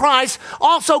Jesus Christ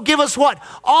also give us what?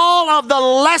 All of the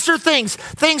lesser things,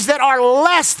 things that are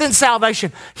less than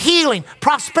salvation, healing,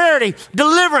 prosperity,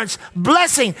 deliverance,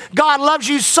 blessing. God loves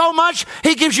you so much,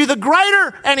 He gives you the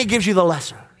greater and He gives you the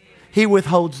lesser. He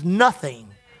withholds nothing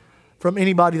from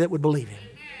anybody that would believe Him.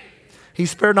 He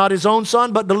spared not His own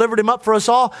Son, but delivered Him up for us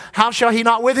all. How shall He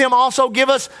not with Him also give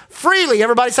us freely?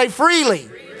 Everybody say freely.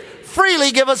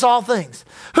 Freely give us all things.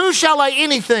 Who shall lay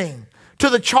anything to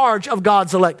the charge of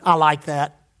God's elect? I like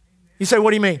that. You say,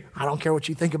 what do you mean? I don't care what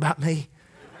you think about me.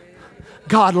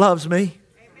 God loves me.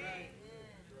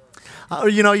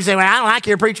 You say, well, I don't like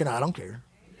your preaching. I don't care.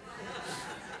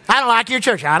 I don't like your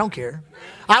church. I don't care.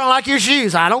 I don't like your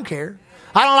shoes. I don't care.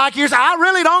 I don't like yours. I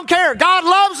really don't care. God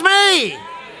loves me.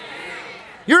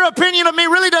 Your opinion of me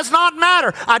really does not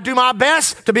matter. I do my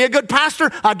best to be a good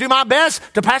pastor. I do my best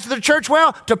to pastor the church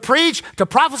well, to preach, to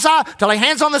prophesy, to lay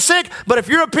hands on the sick. But if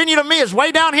your opinion of me is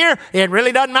way down here, it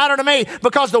really doesn't matter to me,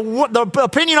 because the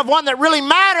opinion of one that really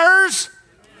matters,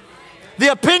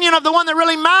 the opinion of the one that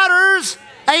really matters,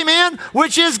 amen,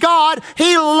 which is God.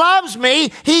 He loves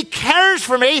me. He cares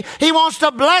for me. He wants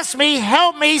to bless me,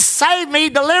 help me, save me,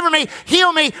 deliver me,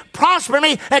 heal me, prosper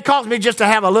me, and cause me just to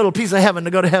have a little piece of heaven to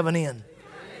go to heaven in.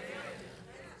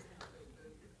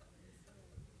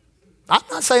 I'm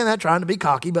not saying that trying to be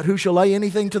cocky, but who shall lay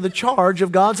anything to the charge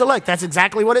of God's elect? That's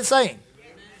exactly what it's saying.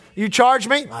 You charge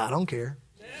me? I don't care.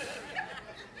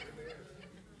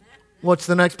 What's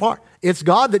the next part? It's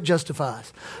God that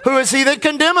justifies. Who is He that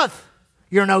condemneth?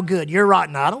 You're no good. You're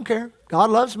rotten. I don't care. God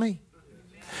loves me.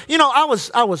 You know, I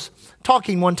was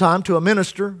talking one time to a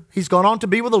minister. He's gone on to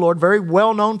be with the Lord, very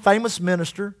well-known, famous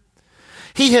minister.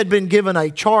 He had been given a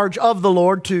charge of the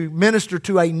Lord to minister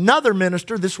to another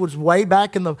minister. This was way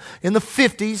back in the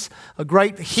 50s. A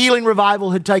great healing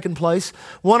revival had taken place.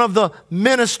 One of the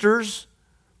ministers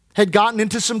had gotten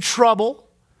into some trouble.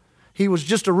 He was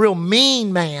just a real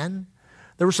mean man.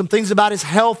 There were some things about his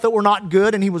health that were not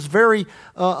good, and he was very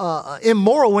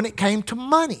immoral when it came to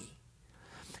money.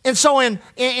 And so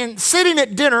in sitting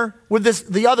at dinner with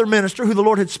the other minister who the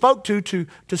Lord had spoke to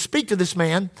speak to this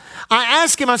man, I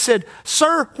asked him, I said,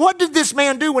 sir, what did this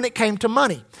man do when it came to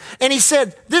money? And he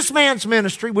said, this man's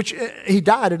ministry, which he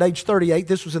died at age 38,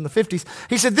 this was in the 50s.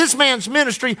 He said, this man's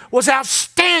ministry was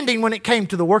outstanding when it came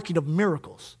to the working of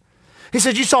miracles. He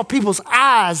said, you saw people's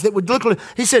eyes that would look,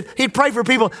 he said, he'd pray for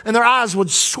people and their eyes would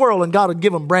swirl and God would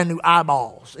give them brand new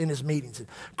eyeballs in his meetings. And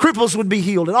cripples would be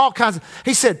healed and all kinds of,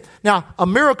 he said, now a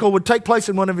miracle would take place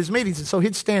in one of his meetings. And so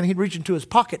he'd stand, he'd reach into his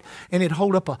pocket and he'd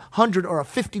hold up $100 or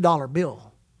 $50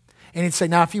 bill. And he'd say,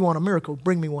 now if you want a miracle,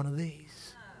 bring me one of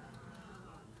these.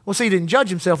 Well, see, he didn't judge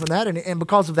himself in that. And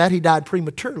because of that, he died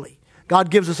prematurely. God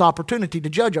gives us opportunity to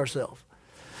judge ourselves.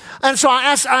 And so I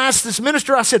asked this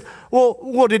minister, I said,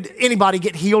 well, did anybody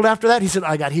get healed after that? He said,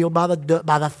 I got healed by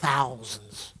the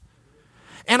thousands.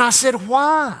 And I said,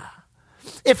 why?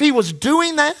 If he was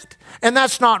doing that, and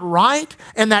that's not right,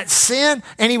 and that's sin,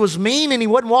 and he was mean, and he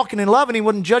wasn't walking in love, and he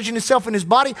wasn't judging himself in his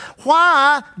body,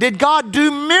 why did God do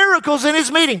miracles in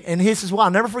his meeting? And he says, well,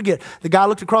 I'll never forget. The guy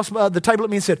looked across the table at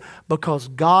me and said, because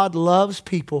God loves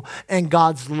people, and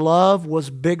God's love was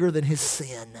bigger than his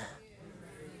sin.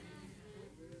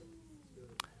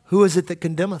 Who is it that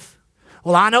condemneth?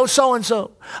 Well, I know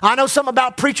so-and-so. I know something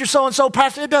about preacher so-and-so,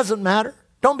 pastor. It doesn't matter.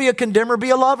 Don't be a condemner, be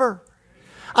a lover.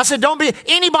 I said,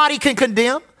 anybody can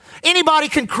condemn. Anybody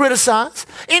can criticize.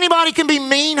 Anybody can be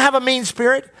mean, have a mean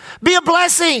spirit. Be a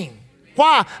blessing.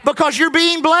 Why? Because you're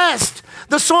being blessed.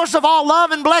 The source of all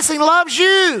love and blessing loves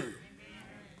you.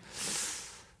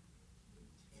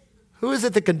 Who is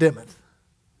it that condemneth?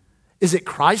 Is it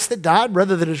Christ that died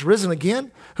rather than is risen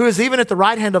again? Who is even at the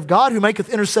right hand of God, who maketh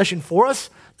intercession for us?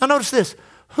 Now notice this.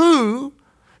 Who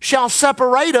shall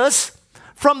separate us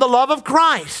from the love of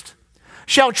Christ?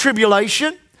 Shall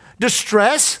tribulation,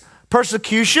 distress,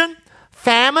 persecution,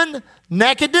 famine,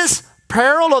 nakedness,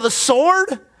 peril, or the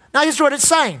sword? Now here's what it's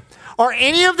saying. Are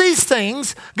any of these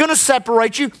things going to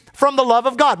separate you from the love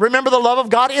of God? Remember, the love of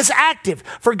God is active.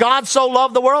 For God so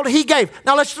loved the world, he gave.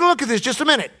 Now let's look at this just a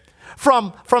minute.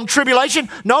 From tribulation?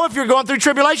 No, if you're going through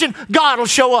tribulation, God will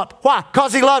show up. Why?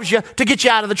 Because he loves you to get you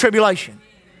out of the tribulation.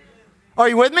 Are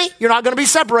you with me? You're not going to be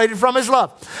separated from his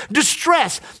love.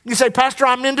 Distress. You say, Pastor,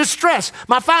 I'm in distress.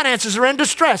 My finances are in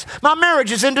distress. My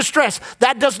marriage is in distress.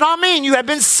 That does not mean you have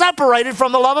been separated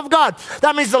from the love of God.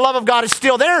 That means the love of God is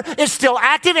still there, it's still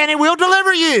active, and it will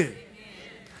deliver you.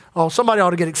 Oh, somebody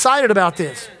ought to get excited about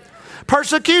this.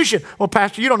 Persecution. Well,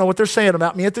 Pastor, you don't know what they're saying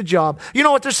about me at the job. You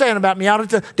know what they're saying about me down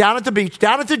at the beach,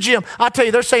 down at the gym. I tell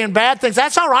you, they're saying bad things.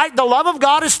 That's all right. The love of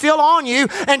God is still on you,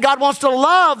 and God wants to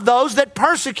love those that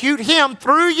persecute him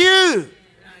through you.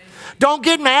 Don't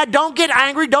get mad. Don't get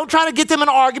angry. Don't try to get them in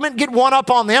an argument, get one up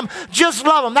on them. Just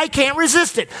love them. They can't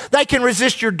resist it. They can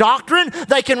resist your doctrine.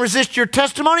 They can resist your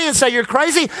testimony and say you're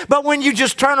crazy. But when you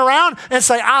just turn around and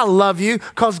say, I love you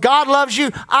because God loves you.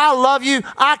 I love you.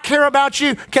 I care about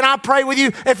you. Can I pray with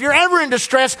you? If you're ever in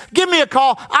distress, give me a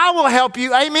call. I will help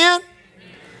you. Amen?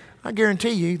 I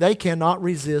guarantee you they cannot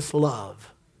resist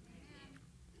love.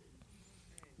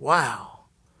 Wow.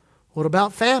 What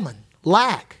about famine?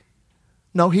 Lack?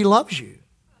 No, he loves you.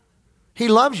 He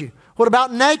loves you. What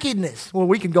about nakedness? Well,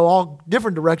 we can go all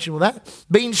different directions with that.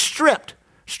 Being stripped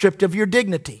of your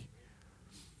dignity,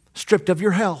 stripped of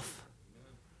your health,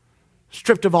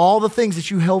 stripped of all the things that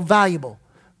you held valuable.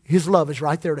 His love is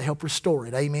right there to help restore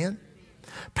it. Amen?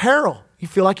 Peril. You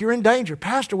feel like you're in danger.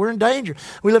 Pastor, we're in danger.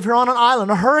 We live here on an island.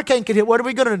 A hurricane could hit. What are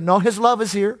we going to do? No, his love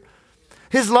is here.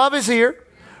 His love is here.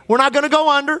 We're not going to go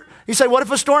under. You say, what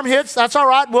if a storm hits? That's all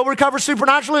right. We'll recover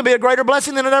supernaturally and be a greater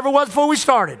blessing than it ever was before we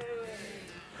started.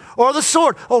 Or the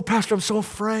sword. Oh, Pastor, I'm so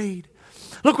afraid.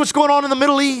 Look what's going on in the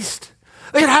Middle East.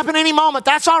 It could happen any moment.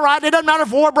 That's all right. It doesn't matter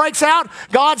if war breaks out.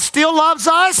 God still loves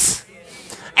us,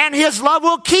 and his love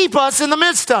will keep us in the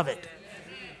midst of it.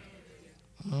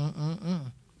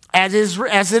 As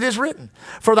it is written,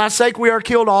 for thy sake we are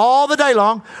killed all the day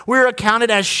long. We are accounted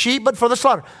as sheep, but for the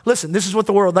slaughter. Listen, this is what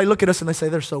the world, they look at us and they say,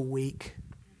 they're so weak.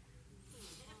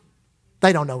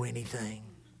 They don't know anything.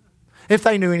 If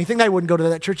they knew anything, they wouldn't go to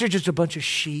that church. They're just a bunch of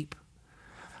sheep.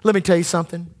 Let me tell you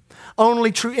something.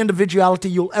 Only true individuality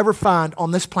you'll ever find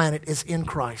on this planet is in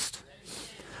Christ.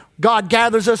 God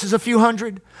gathers us as a few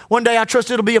hundred. One day I trust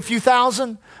it'll be a few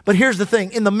thousand. But here's the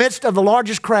thing. In the midst of the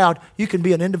largest crowd, you can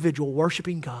be an individual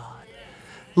worshiping God.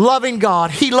 Loving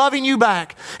God. He loving you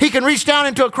back. He can reach down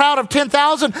into a crowd of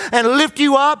 10,000 and lift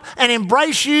you up and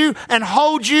embrace you and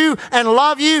hold you and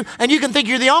love you. And you can think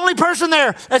you're the only person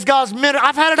there as God's minister.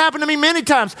 I've had it happen to me many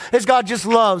times as God just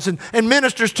loves and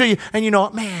ministers to you. And you know,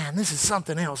 man, this is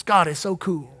something else. God is so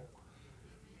cool.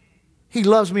 He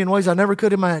loves me in ways I never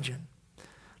could imagine.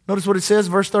 Notice what it says,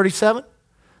 verse 37.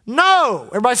 No.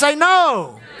 Everybody say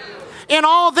no. In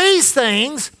all these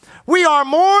things, we are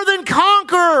more than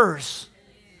conquerors.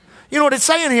 You know what it's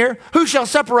saying here? Who shall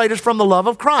separate us from the love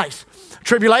of Christ?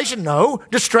 Tribulation? No.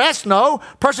 Distress? No.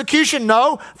 Persecution?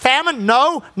 No. Famine?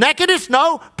 No. Nakedness?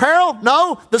 No. Peril?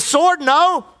 No. The sword?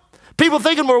 No. People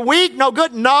thinking we're weak, no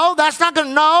good. No, that's not going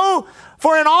to, no.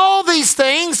 For in all these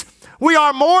things, we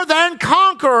are more than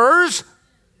conquerors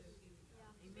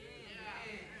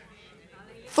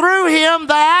through him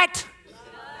that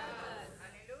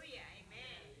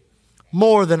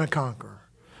more than a conqueror.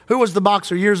 Who was the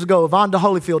boxer years ago? Evander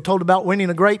Holyfield told about winning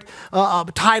a great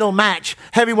title match,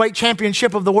 heavyweight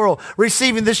championship of the world,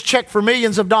 receiving this check for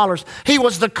millions of dollars. He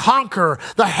was the conqueror,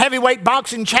 the heavyweight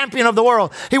boxing champion of the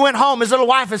world. He went home. His little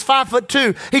wife is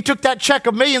 5'2". He took that check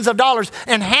of millions of dollars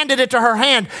and handed it to her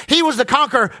hand. He was the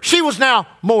conqueror. She was now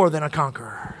more than a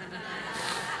conqueror.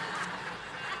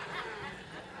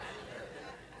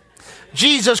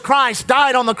 Jesus Christ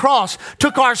died on the cross,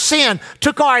 took our sin,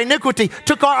 took our iniquity,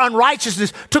 took our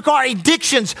unrighteousness, took our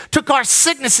addictions, took our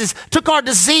sicknesses, took our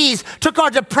disease, took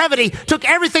our depravity, took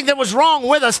everything that was wrong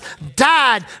with us,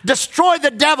 died, destroyed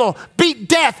the devil, beat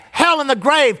death, hell, and the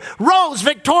grave, rose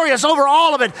victorious over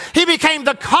all of it. He became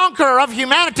the conqueror of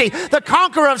humanity, the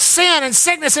conqueror of sin and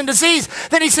sickness and disease.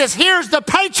 Then he says, here's the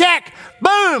paycheck.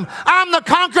 Boom, I'm the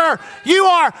conqueror. You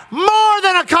are more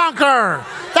than a conqueror.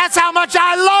 That's how much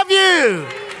I love you.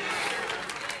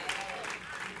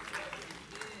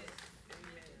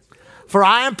 For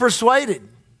I am persuaded,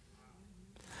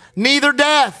 neither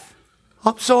death.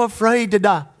 I'm so afraid to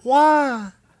die.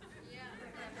 Why?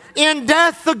 In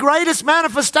death, the greatest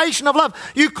manifestation of love.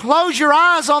 You close your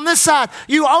eyes on this side.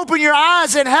 You open your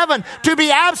eyes in heaven. To be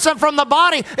absent from the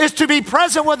body is to be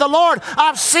present with the Lord.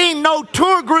 I've seen no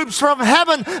tour groups from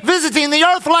heaven visiting the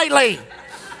earth lately.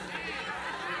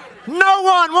 No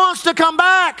one wants to come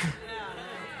back.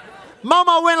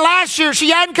 Momo went last year. She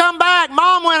hadn't come back.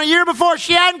 Mom went a year before.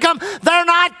 She hadn't come. They're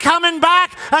not coming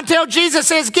back until Jesus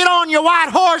says, get on your white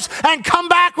horse and come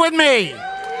back with me.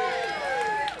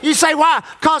 You say, why?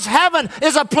 Because heaven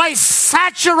is a place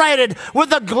saturated with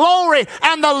the glory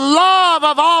and the love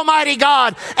of Almighty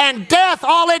God. And death,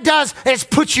 all it does is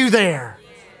put you there.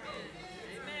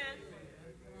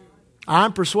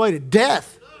 I'm persuaded.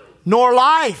 Death, nor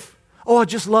life. Oh, I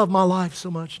just love my life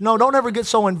so much. No, don't ever get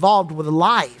so involved with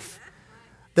life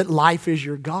that life is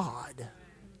your God.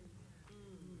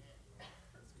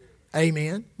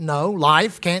 Amen. No,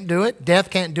 life can't do it.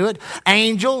 Death can't do it.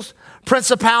 Angels,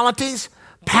 principalities,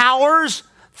 powers,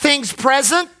 things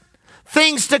present,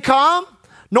 things to come,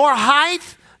 nor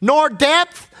height, nor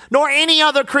depth, nor any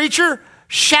other creature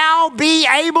shall be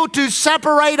able to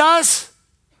separate us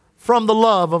from the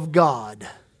love of God,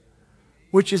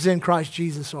 which is in Christ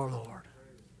Jesus our Lord.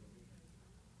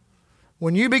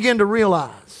 When you begin to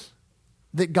realize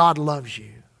that God loves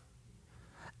you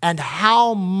and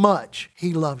how much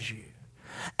He loves you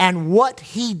and what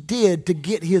He did to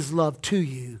get His love to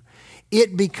you,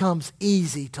 it becomes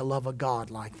easy to love a God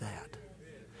like that.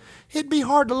 It'd be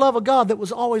hard to love a God that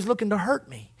was always looking to hurt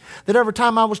me. That every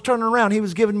time I was turning around, He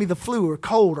was giving me the flu or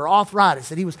cold or arthritis.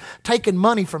 That He was taking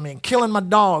money from me and killing my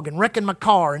dog and wrecking my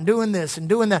car and doing this and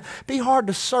doing that. It'd be hard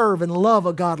to serve and love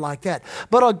a God like that.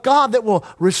 But a God that will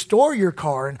restore your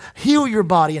car and heal your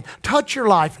body and touch your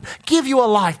life, and give you a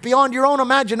life beyond your own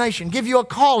imagination, give you a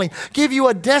calling, give you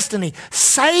a destiny,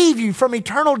 save you from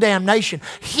eternal damnation,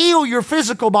 heal your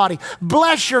physical body,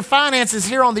 bless your finances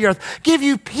here on the earth, give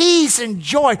you peace and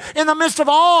joy in the midst of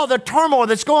all the turmoil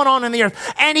that's going on in the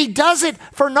earth. And He does it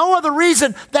for no other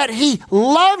reason that He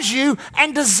loves you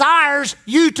and desires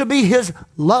you to be His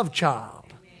love child.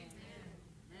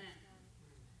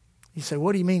 You say,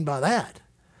 what do you mean by that?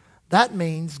 That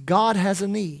means God has a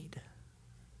need.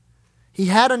 He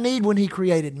had a need when He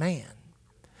created man.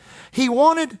 He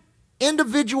wanted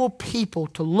individual people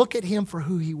to look at Him for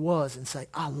who He was and say,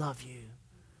 I love you.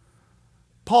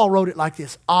 Paul wrote it like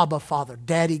this: Abba, Father,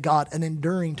 Daddy, God, an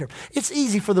enduring term. It's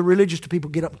easy for the religious people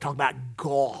to get up and talk about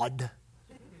God.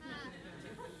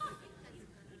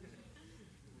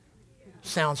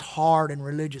 Sounds hard and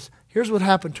religious. Here's what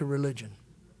happened to religion.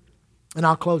 And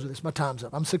I'll close with this. My time's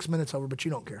up. I'm 6 minutes over, but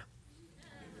you don't care.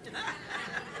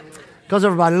 Because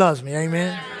everybody loves me,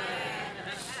 amen?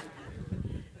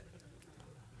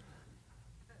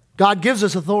 God gives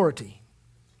us authority,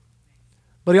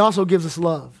 but He also gives us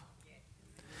love.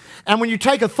 And when you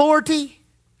take authority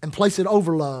and place it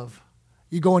over love,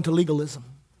 you go into legalism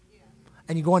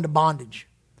and you go into bondage.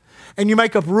 And you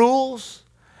make up rules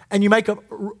and you make up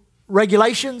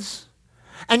regulations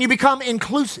and you become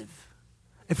inclusive.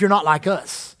 If you're not like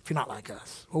us,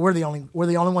 well, we're the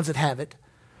only ones that have it.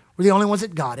 We're the only ones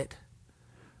that got it.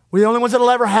 We're the only ones that'll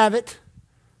ever have it.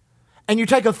 And you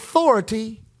take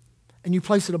authority and you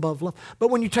place it above love. But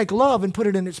when you take love and put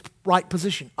it in its right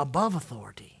position above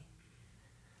authority,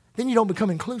 then you don't become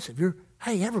inclusive. You're,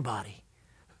 hey, everybody,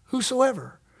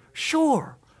 whosoever.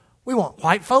 Sure, we want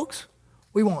white folks.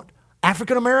 We want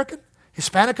African American,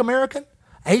 Hispanic American,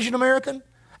 Asian American,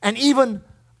 and even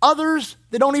others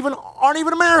that aren't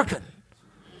even American.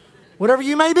 Whatever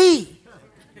you may be,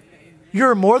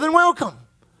 you're more than welcome.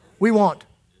 We want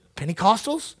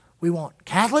Pentecostals, we want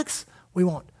Catholics, we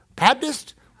want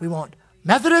Baptists, we want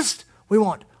Methodists, we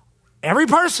want every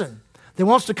person that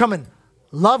wants to come and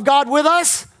love God with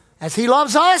us as He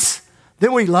loves us.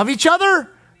 Then we love each other,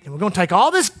 and we're going to take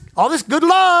all this good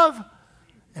love,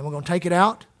 and we're going to take it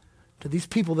out to these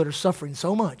people that are suffering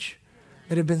so much,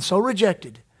 that have been so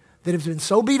rejected, that have been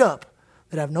so beat up,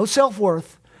 that have no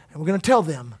self-worth, and we're going to tell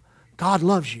them, God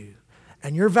loves you,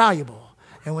 and you're valuable.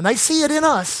 And when they see it in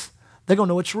us, they're going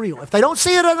to know it's real. If they don't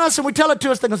see it in us and we tell it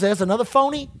to us, they're going to say, that's another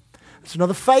phony, it's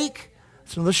another fake,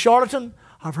 it's another charlatan.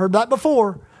 I've heard that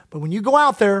before. But when you go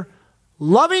out there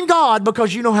loving God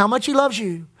because you know how much He loves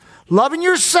you, loving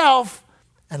yourself,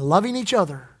 and loving each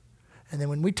other, and then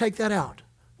when we take that out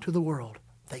to the world,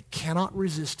 they cannot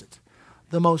resist it.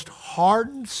 The most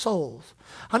hardened souls.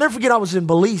 I'll never forget, I was in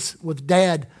Belize with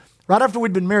Dad right after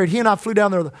we'd been married. He and I flew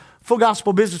down there, the full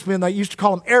gospel businessmen. They used to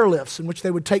call them airlifts, in which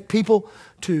they would take people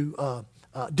to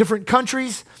different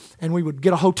countries, and we would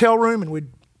get a hotel room and we'd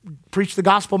preach the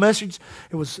gospel message.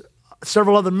 It was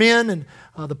several other men, and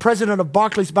the president of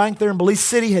Barclays Bank there in Belize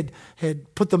City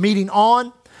had put the meeting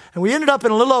on. And we ended up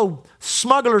in a little old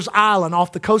smuggler's island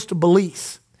off the coast of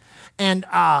Belize. And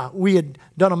we had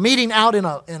done a meeting out in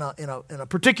a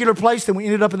particular place. Then we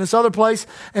ended up in this other place.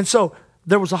 And so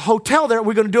there was a hotel there. We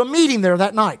were going to do a meeting there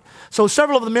that night. So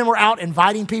several of the men were out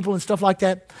inviting people and stuff like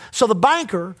that. So the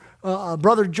banker,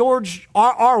 Brother George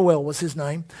Arwell was his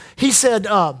name. He said,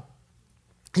 I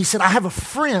have a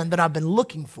friend that I've been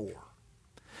looking for.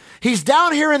 He's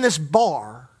down here in this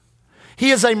bar. He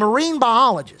is a marine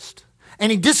biologist.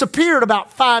 And he disappeared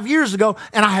about 5 years ago,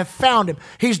 and I have found him.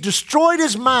 He's destroyed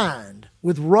his mind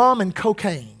with rum and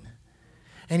cocaine.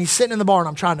 And he's sitting in the bar, and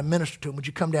I'm trying to minister to him. Would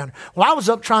you come down? Well, I was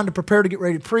up trying to prepare to get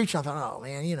ready to preach. And I thought, oh,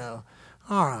 man,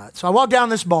 all right. So I walk down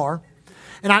this bar,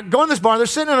 and I go in this bar, and they're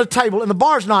sitting at a table, and the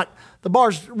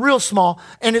bar's real small,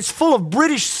 and it's full of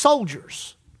British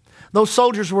soldiers. Those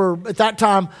soldiers were, at that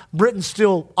time, Britain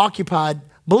still occupied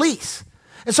Belize.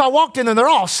 And so I walked in, and they're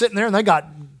all sitting there, and they got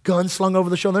guns slung over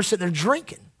the shoulder, and they're sitting there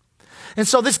drinking. And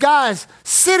so this guy's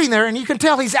sitting there, and you can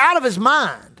tell he's out of his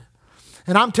mind.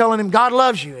 And I'm telling him, God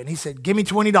loves you. And he said, give me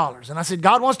 $20. And I said,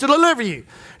 God wants to deliver you.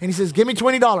 And he says, give me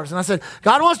 $20. And I said,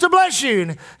 God wants to bless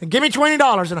you. And give me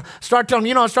 $20. And I started telling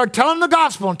him, I started telling him the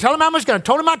gospel and telling him how much God. I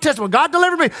told him my testimony. God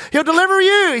delivered me. He'll deliver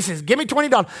you. He says, give me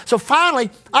 $20. So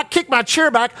finally, I kicked my chair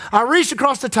back. I reached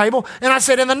across the table and I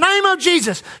said, in the name of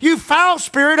Jesus, you foul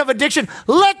spirit of addiction,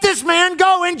 let this man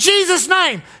go in Jesus'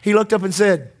 name. He looked up and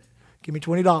said, give me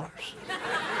 $20.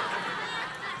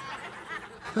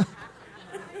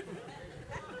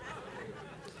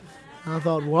 I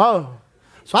thought, whoa.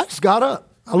 So I just got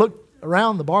up. I looked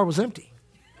around. The bar was empty.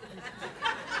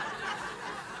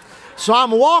 So I'm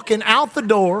walking out the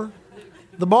door.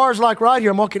 The bar's like right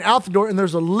here. I'm walking out the door, and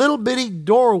there's a little bitty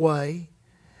doorway.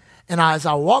 And as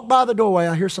I walk by the doorway,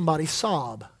 I hear somebody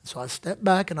sob. So I step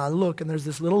back, and I look, and there's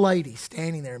this little lady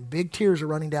standing there, and big tears are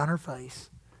running down her face.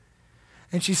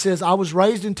 And she says, I was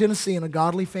raised in Tennessee in a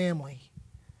godly family.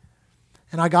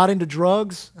 And I got into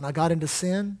drugs, and I got into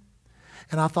sin.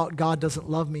 And I thought, God doesn't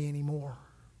love me anymore.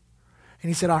 And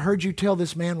he said, I heard you tell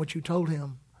this man what you told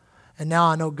him. And now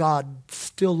I know God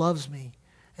still loves me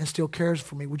and still cares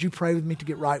for me. Would you pray with me to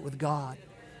get right with God?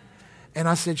 And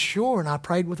I said, sure. And I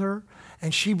prayed with her.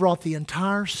 And she brought the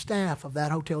entire staff of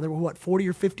that hotel. There were 40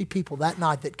 or 50 people that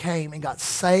night that came and got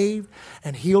saved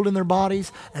and healed in their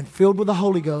bodies and filled with the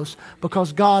Holy Ghost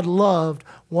because God loved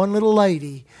one little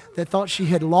lady that thought she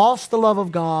had lost the love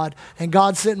of God. And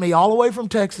God sent me all the way from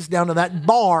Texas down to that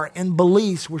bar in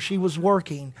Belize where she was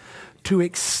working to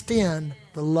extend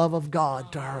the love of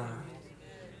God to her.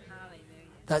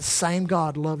 That same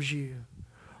God loves you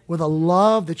with a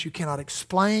love that you cannot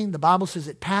explain. The Bible says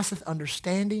it passeth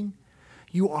understanding.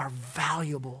 You are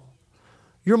valuable.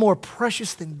 You're more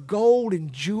precious than gold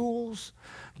and jewels.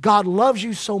 God loves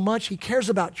you so much. He cares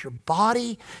about your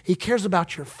body. He cares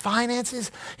about your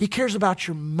finances. He cares about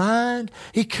your mind.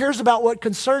 He cares about what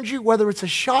concerns you, whether it's a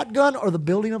shotgun or the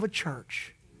building of a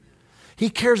church. He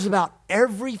cares about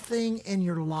everything in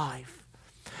your life.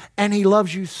 And He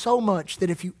loves you so much that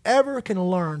if you ever can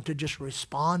learn to just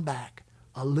respond back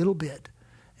a little bit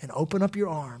and open up your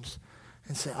arms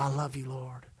and say, I love you,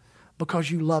 Lord,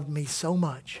 because you loved me so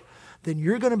much, then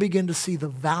you're going to begin to see the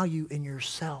value in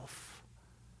yourself.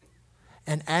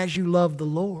 And as you love the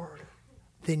Lord,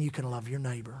 then you can love your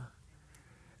neighbor.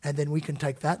 And then we can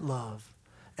take that love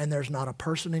And there's not a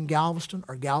person in Galveston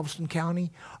or Galveston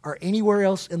County or anywhere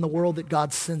else in the world that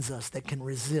God sends us that can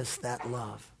resist that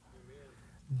love.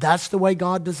 That's the way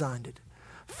God designed it.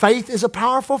 Faith is a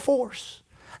powerful force,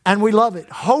 and we love it.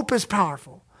 Hope is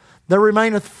powerful. There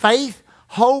remaineth faith,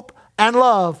 hope, and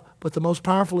love, but the most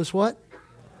powerful is what?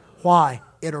 Why?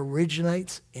 It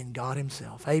originates in God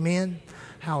Himself. Amen?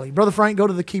 Hallelujah. Brother Frank, go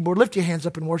to the keyboard. Lift your hands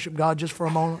up and worship God just for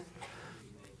a moment.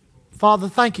 Father,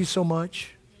 thank you so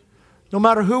much. No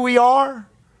matter who we are,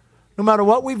 no matter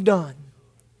what we've done,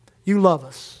 you love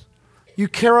us. You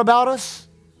care about us.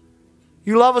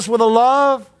 You love us with a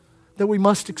love that we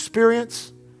must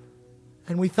experience.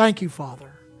 And we thank you,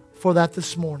 Father, for that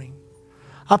this morning.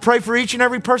 I pray for each and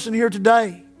every person here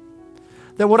today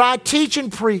that what I teach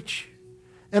and preach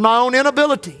in my own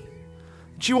inability,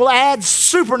 that you will add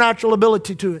supernatural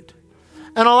ability to it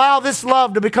and allow this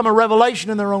love to become a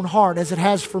revelation in their own heart as it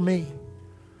has for me.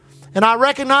 And I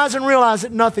recognize and realize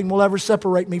that nothing will ever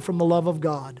separate me from the love of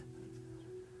God.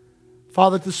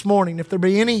 Father, this morning, if there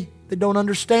be any that don't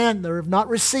understand or have not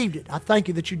received it, I thank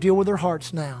you that you deal with their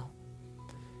hearts now.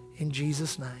 In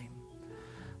Jesus' name.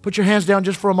 Put your hands down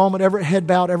just for a moment, every head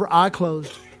bowed, every eye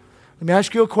closed. Let me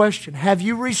ask you a question. Have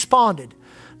you responded,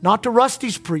 not to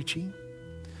Rusty's preaching?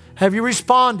 Have you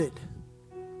responded,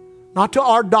 not to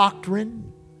our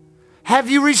doctrine? Have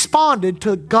you responded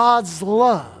to God's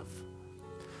love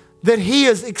that He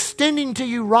is extending to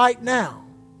you right now?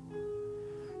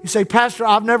 You say, Pastor,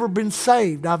 I've never been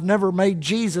saved. I've never made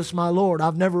Jesus my Lord.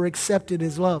 I've never accepted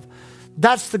His love.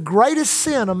 That's the greatest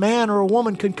sin a man or a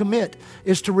woman can commit,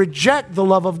 is to reject the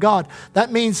love of God.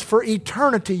 That means for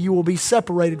eternity you will be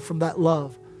separated from that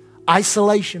love.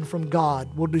 Isolation from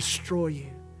God will destroy you.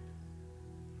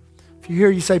 If you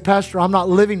hear, you say, Pastor, I'm not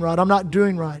living right. I'm not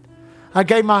doing right. I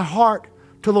gave my heart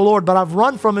to the Lord, but I've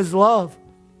run from His love.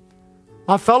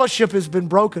 My fellowship has been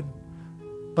broken.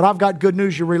 But I've got good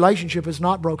news. Your relationship is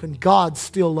not broken. God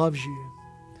still loves you.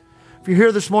 If you're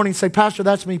here this morning and say, Pastor,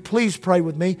 that's me, please pray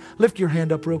with me. Lift your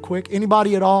hand up real quick.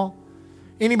 Anybody at all?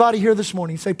 Anybody here this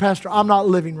morning say, Pastor, I'm not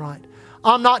living right.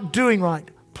 I'm not doing right.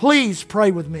 Please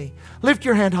pray with me. Lift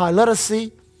your hand high. Let us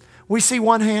see. We see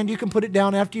one hand. You can put it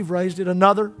down after you've raised it.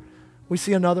 Another. We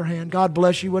see another hand. God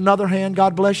bless you. Another hand.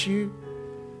 God bless you.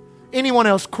 Anyone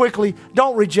else? Quickly.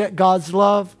 Don't reject God's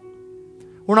love.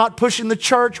 We're not pushing the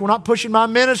church. We're not pushing my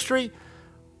ministry.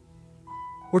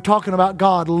 We're talking about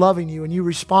God loving you and you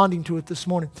responding to it this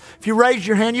morning. If you raised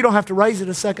your hand, you don't have to raise it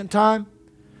a second time.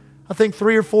 I think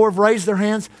 3 or 4 have raised their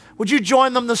hands. Would you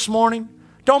join them this morning?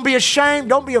 Don't be ashamed.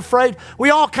 Don't be afraid.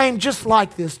 We all came just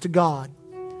like this to God.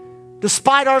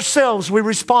 Despite ourselves, we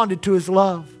responded to His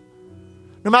love.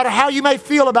 No matter how you may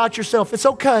feel about yourself, it's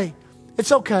okay.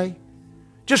 It's okay.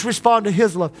 Just respond to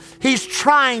His love. He's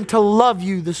trying to love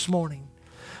you this morning.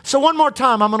 So one more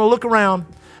time, I'm going to look around.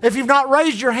 If you've not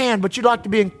raised your hand, but you'd like to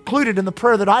be included in the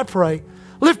prayer that I pray,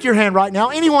 lift your hand right now.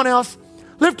 Anyone else?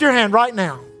 Lift your hand right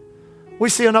now. We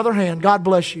see another hand. God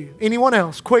bless you. Anyone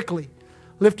else? Quickly,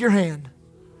 lift your hand.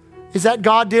 Is that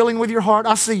God dealing with your heart?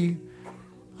 I see you.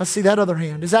 I see that other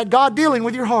hand. Is that God dealing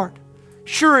with your heart?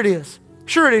 Sure it is.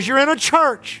 Sure it is. You're in a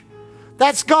church.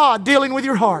 That's God dealing with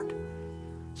your heart.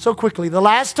 So quickly, the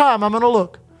last time I'm going to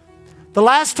look. The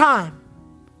last time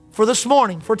for this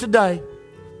morning, for today,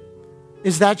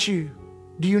 is that you?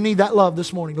 Do you need that love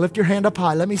this morning? Lift your hand up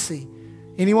high. Let me see.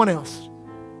 Anyone else?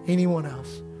 Anyone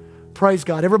else? Praise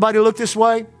God. Everybody look this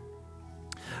way.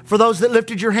 For those that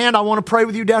lifted your hand, I want to pray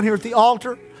with you down here at the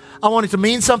altar. I want it to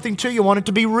mean something to you. I want it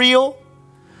to be real.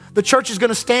 The church is going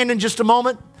to stand in just a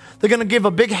moment. They're going to give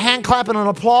a big hand clap and an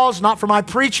applause, not for my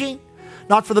preaching,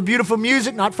 not for the beautiful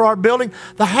music, not for our building.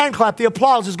 The hand clap, the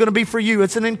applause is going to be for you.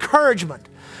 It's an encouragement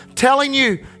telling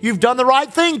you you've done the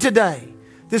right thing today.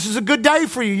 This is a good day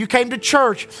for you. You came to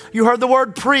church. You heard the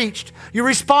word preached. You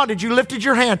responded. You lifted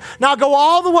your hand. Now go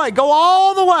all the way. Go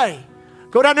all the way.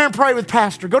 Go down there and pray with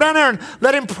Pastor. Go down there and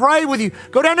let him pray with you.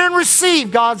 Go down there and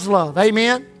receive God's love.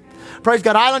 Amen. Praise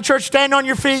God. Island Church, stand on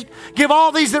your feet. Give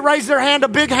all these that raise their hand a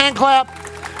big hand clap.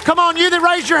 Come on, you that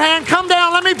raised your hand, come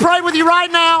down. Let me pray with you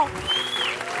right now.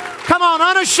 Come on,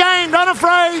 unashamed,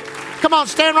 unafraid. Come on,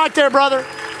 stand right there, brother.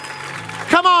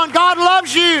 Come on, God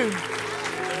loves you.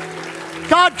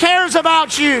 God cares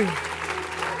about you.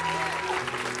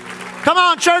 Come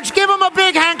on, church, give them a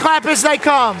big hand clap as they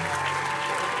come.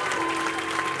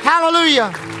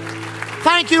 Hallelujah.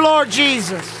 Thank you, Lord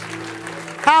Jesus.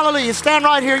 Hallelujah. Stand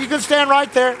right here. You can stand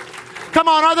right there. Come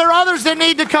on, are there others that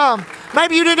need to come?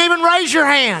 Maybe you didn't even raise your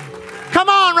hand. Come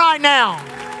on right now.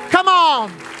 Come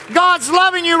on. God's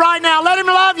loving you right now. Let Him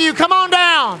love you. Come on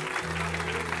down.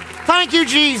 Thank you,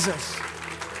 Jesus.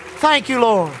 Thank you,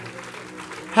 Lord.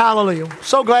 Hallelujah.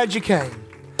 So glad you came.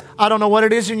 I don't know what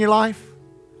it is in your life.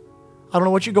 I don't know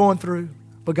what you're going through,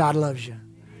 but God loves you.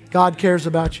 God cares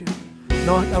about you.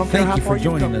 No, I don't care how Thank you far for you've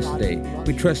joining come. us today.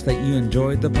 We trust that you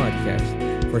enjoyed the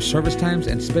podcast. For service times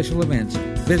and special events,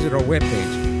 visit our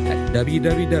webpage at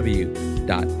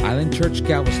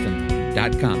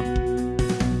www.islandchurchgalveston.com.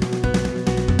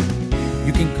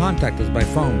 You can contact us by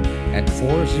phone at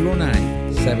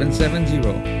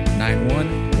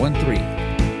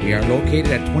 409-770-9113. We are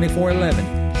located at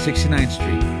 2411 69th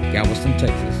Street, Galveston,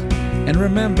 Texas. And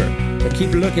remember to keep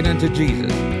looking unto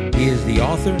Jesus. He is the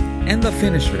author and the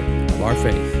finisher of our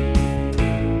faith.